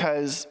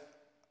because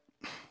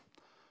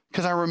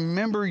I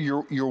remember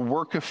your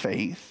work of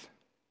faith.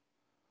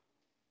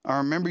 I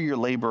remember your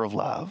labor of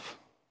love.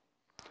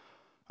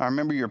 I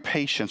remember your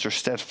patience or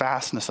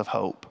steadfastness of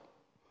hope.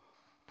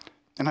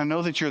 And I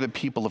know that you're the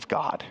people of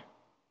God.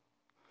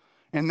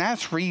 And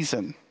that's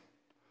reason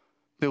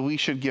that we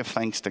should give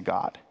thanks to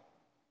God.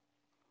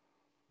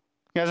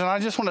 Guys, and I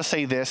just want to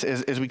say this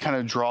as we kind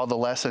of draw the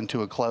lesson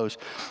to a close.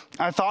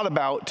 I thought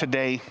about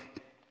today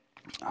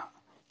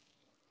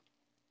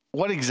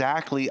what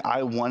exactly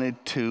I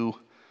wanted to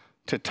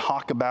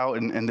talk about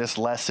in this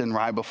lesson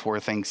right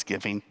before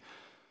Thanksgiving.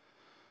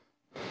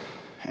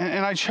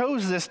 And I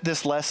chose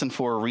this lesson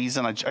for a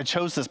reason. I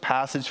chose this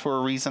passage for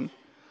a reason.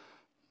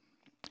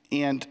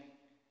 And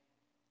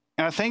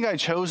I think I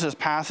chose this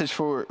passage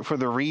for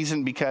the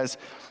reason because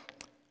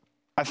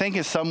I think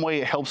in some way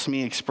it helps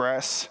me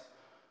express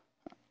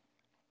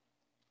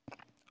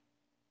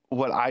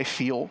what I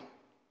feel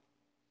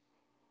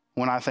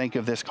when I think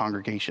of this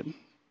congregation.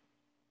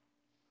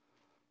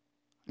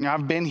 Now,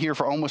 I've been here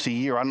for almost a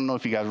year. I don't know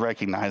if you guys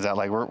recognize that.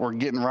 Like we're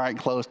getting right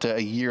close to a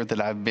year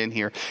that I've been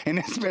here, and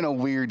it's been a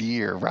weird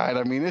year, right?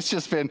 I mean,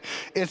 it's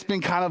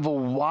been kind of a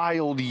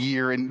wild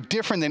year and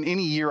different than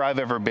any year I've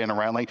ever been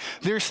around. Like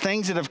there's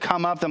things that have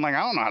come up that I'm like,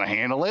 I don't know how to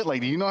handle it.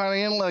 Like, do you know how to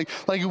handle it?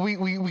 Like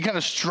we kind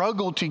of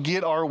struggle to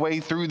get our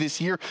way through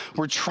this year.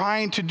 We're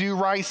trying to do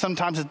right.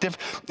 Sometimes it's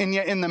difficult, and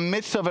yet in the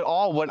midst of it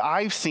all, what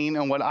I've seen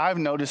and what I've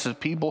noticed is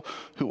people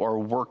who are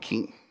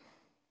working,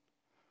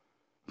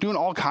 doing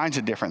all kinds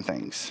of different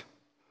things.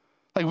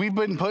 Like we've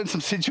been put in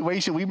some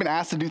situation, we've been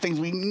asked to do things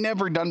we've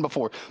never done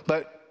before.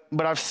 But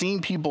I've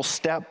seen people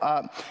step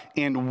up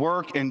and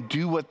work and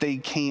do what they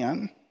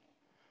can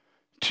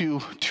to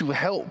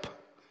help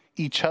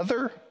each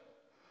other,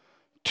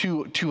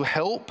 to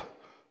help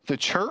the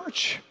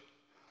church.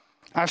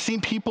 I've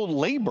seen people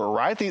labor,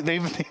 right?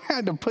 They've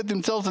had to put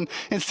themselves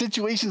in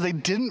situations they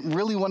didn't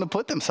really want to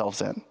put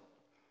themselves in.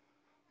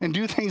 And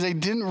do things they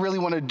didn't really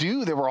want to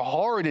do. They were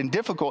hard and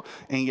difficult,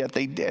 and yet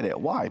they did it.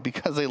 Why?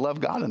 Because they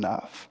love God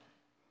enough.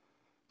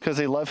 Because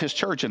they love his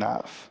church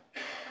enough.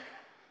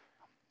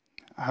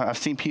 I've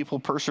seen people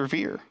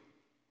persevere.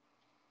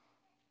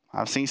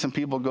 I've seen some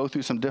people go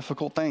through some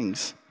difficult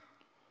things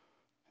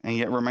and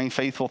yet remain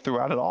faithful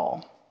throughout it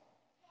all.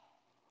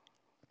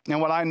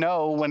 And what I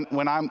know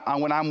when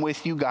I'm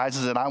with you guys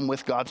is that I'm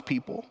with God's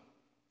people.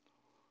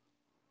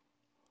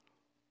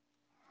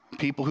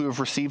 People who have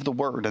received the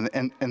word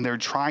and they're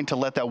trying to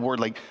let that word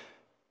like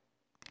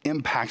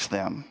impact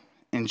them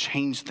and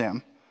change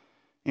them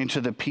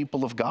into the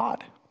people of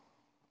God.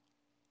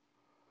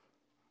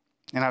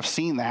 And I've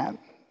seen that.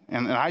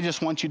 And I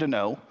just want you to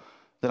know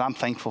that I'm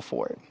thankful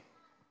for it.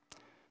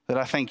 That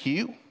I thank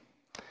you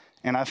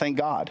and I thank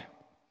God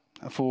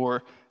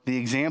for the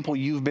example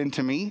you've been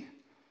to me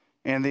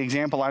and the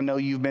example I know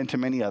you've been to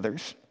many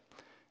others.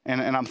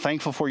 And I'm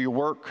thankful for your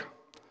work.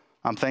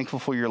 I'm thankful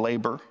for your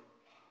labor.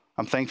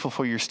 I'm thankful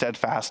for your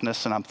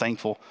steadfastness, and I'm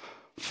thankful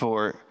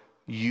for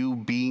you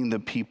being the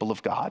people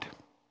of God,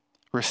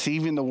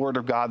 receiving the word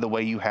of God the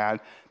way you had,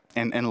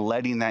 and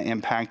letting that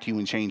impact you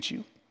and change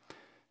you.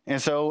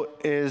 And so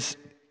as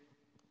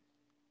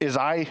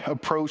I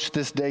approach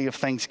this day of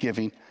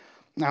Thanksgiving,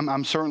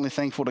 I'm certainly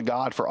thankful to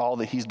God for all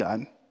that he's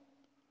done.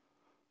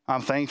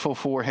 I'm thankful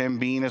for him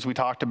being, as we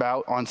talked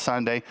about on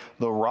Sunday,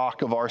 the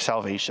rock of our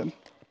salvation.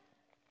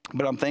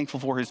 But I'm thankful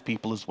for his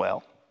people as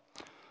well.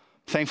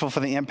 Thankful for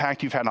the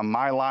impact you've had on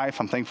my life.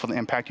 I'm thankful for the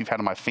impact you've had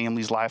on my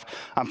family's life.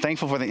 I'm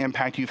thankful for the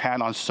impact you've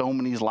had on so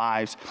many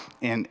lives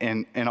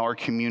in our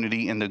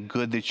community and the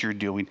good that you're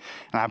doing.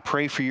 And I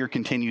pray for your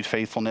continued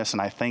faithfulness,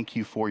 and I thank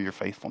you for your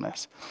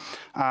faithfulness.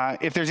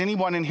 If there's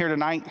anyone in here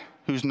tonight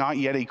who's not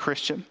yet a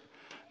Christian,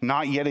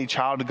 not yet a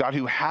child of God,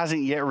 who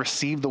hasn't yet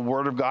received the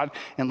word of God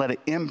and let it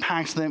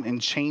impact them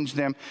and change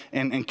them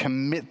and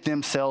commit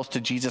themselves to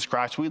Jesus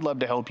Christ, we'd love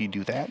to help you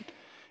do that.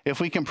 If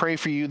we can pray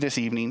for you this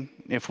evening,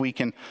 if we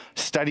can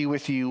study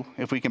with you,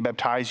 if we can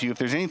baptize you, if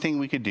there's anything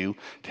we could do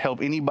to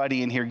help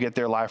anybody in here get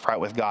their life right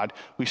with God,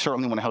 we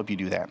certainly want to help you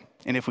do that.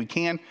 And if we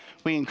can,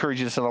 we encourage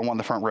you to sit on one of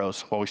the front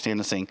rows while we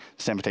stand and sing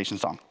this invitation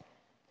song.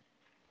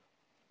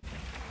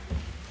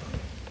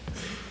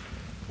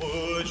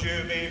 Would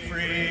you be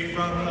free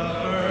from the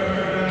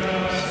burden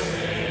of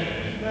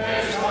sin?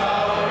 There's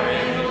power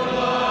in the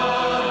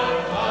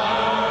blood,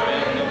 power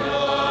in the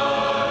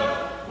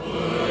blood.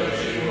 Would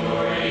you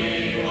or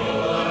evil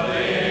a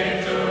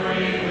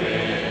victory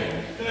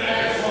win?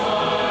 There's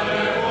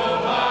wonderful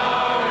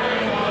power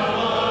in the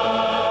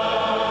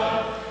blood.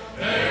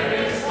 There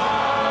is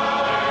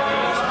power,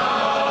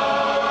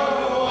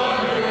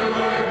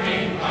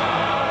 wonder-working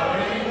power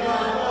in the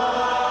blood, in the blood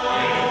of the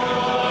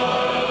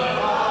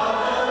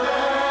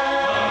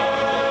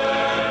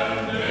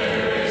Lamb.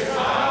 There is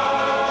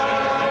power,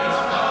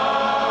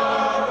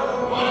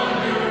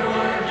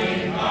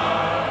 wonder-working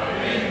power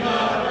in the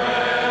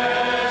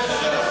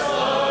precious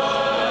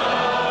blood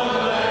of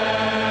the Lamb.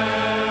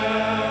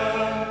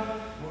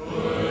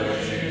 Would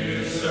you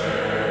do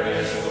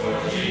service for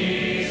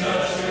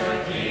Jesus your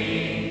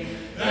King?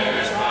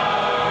 There's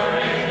power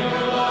in the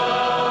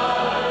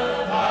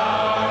blood,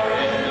 power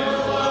in the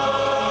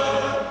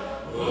blood.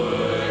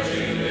 Would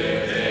you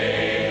live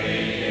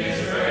daily his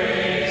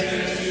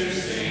praises to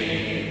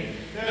sing?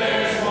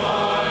 There's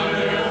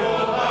wonderful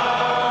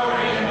power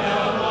in the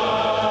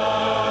blood.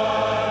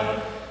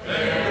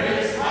 There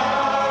is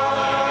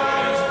power,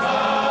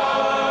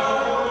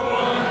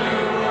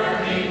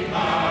 wonder-working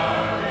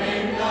power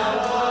in the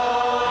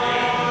blood,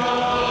 in the blood of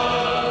the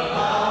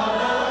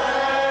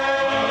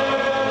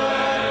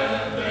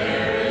Lamb.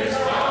 There is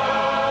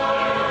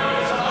power,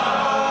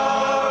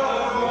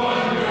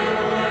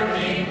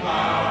 wonder-working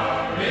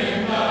power in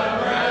the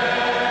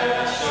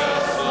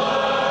precious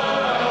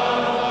blood of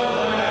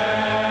the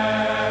Lamb.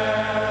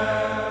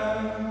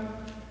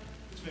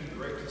 It's been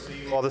great to see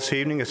you all this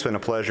evening. It's been a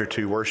pleasure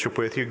to worship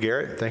with you,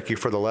 Garrett. Thank you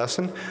for the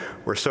lesson.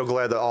 We're so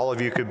glad that all of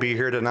you could be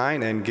here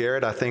tonight. And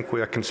Garrett, I think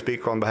I can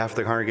speak on behalf of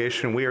the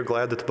congregation. We are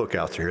glad that the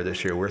Bookouts are here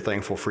this year. We're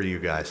thankful for you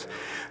guys.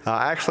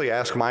 I actually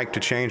asked Mike to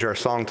change our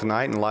song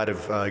tonight in light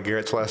of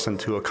Garrett's lesson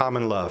to A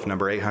Common Love,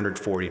 number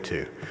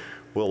 842.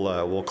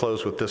 We'll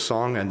close with this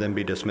song and then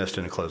be dismissed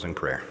in a closing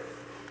prayer.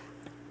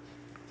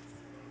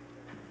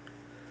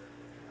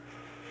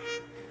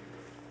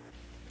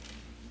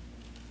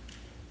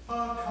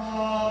 A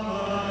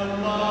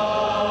common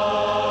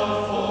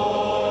love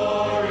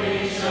for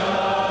each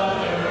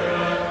other,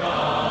 a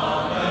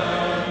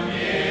common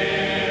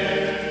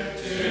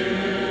gift to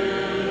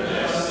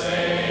the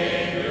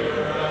Savior,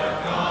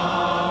 a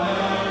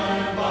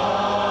common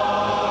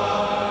bond,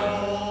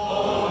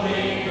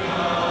 holding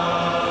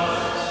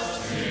us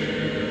to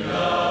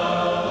the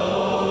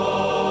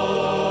Lord,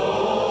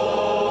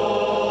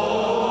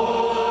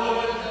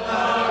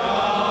 a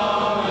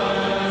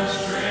common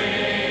strength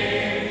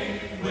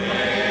when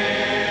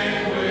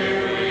we're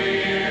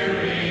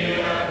weary,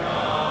 a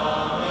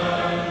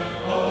common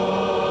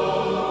hope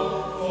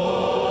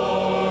for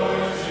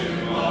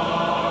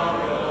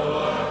tomorrow,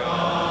 a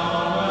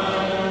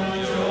common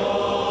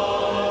joy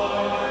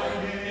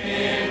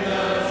in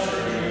the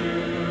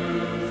truth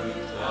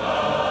of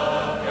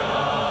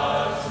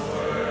God's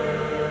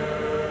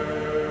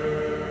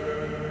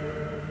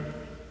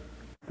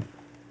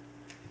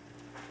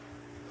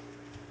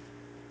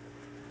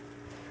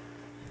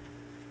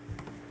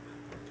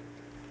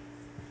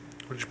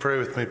Would you pray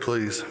with me,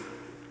 please?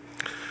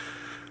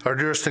 Our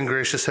dearest and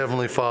gracious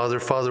Heavenly Father,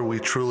 Father, we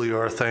truly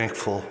are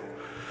thankful.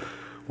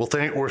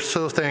 We're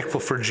so thankful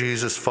for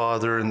Jesus,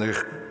 Father, and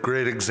the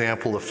great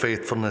example of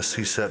faithfulness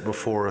he set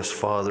before us,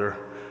 Father,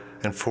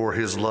 and for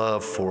his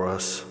love for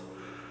us.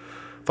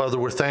 Father,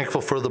 we're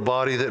thankful for the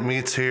body that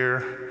meets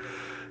here,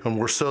 and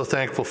we're so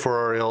thankful for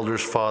our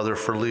elders, Father,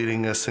 for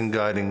leading us and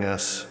guiding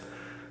us.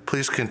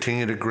 Please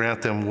continue to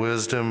grant them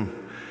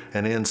wisdom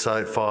and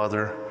insight,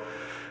 Father.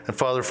 And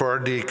Father, for our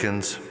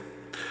deacons,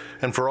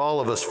 and for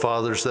all of us,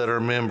 fathers, that are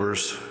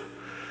members,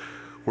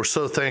 we're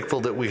so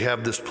thankful that we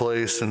have this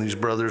place and these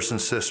brothers and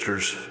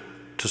sisters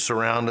to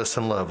surround us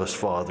and love us,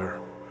 Father.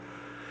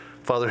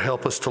 Father,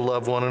 help us to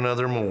love one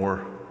another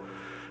more.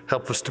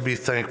 Help us to be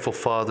thankful,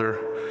 Father,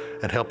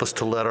 and help us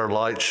to let our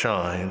light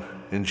shine.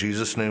 In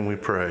Jesus' name we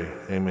pray,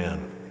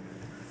 amen.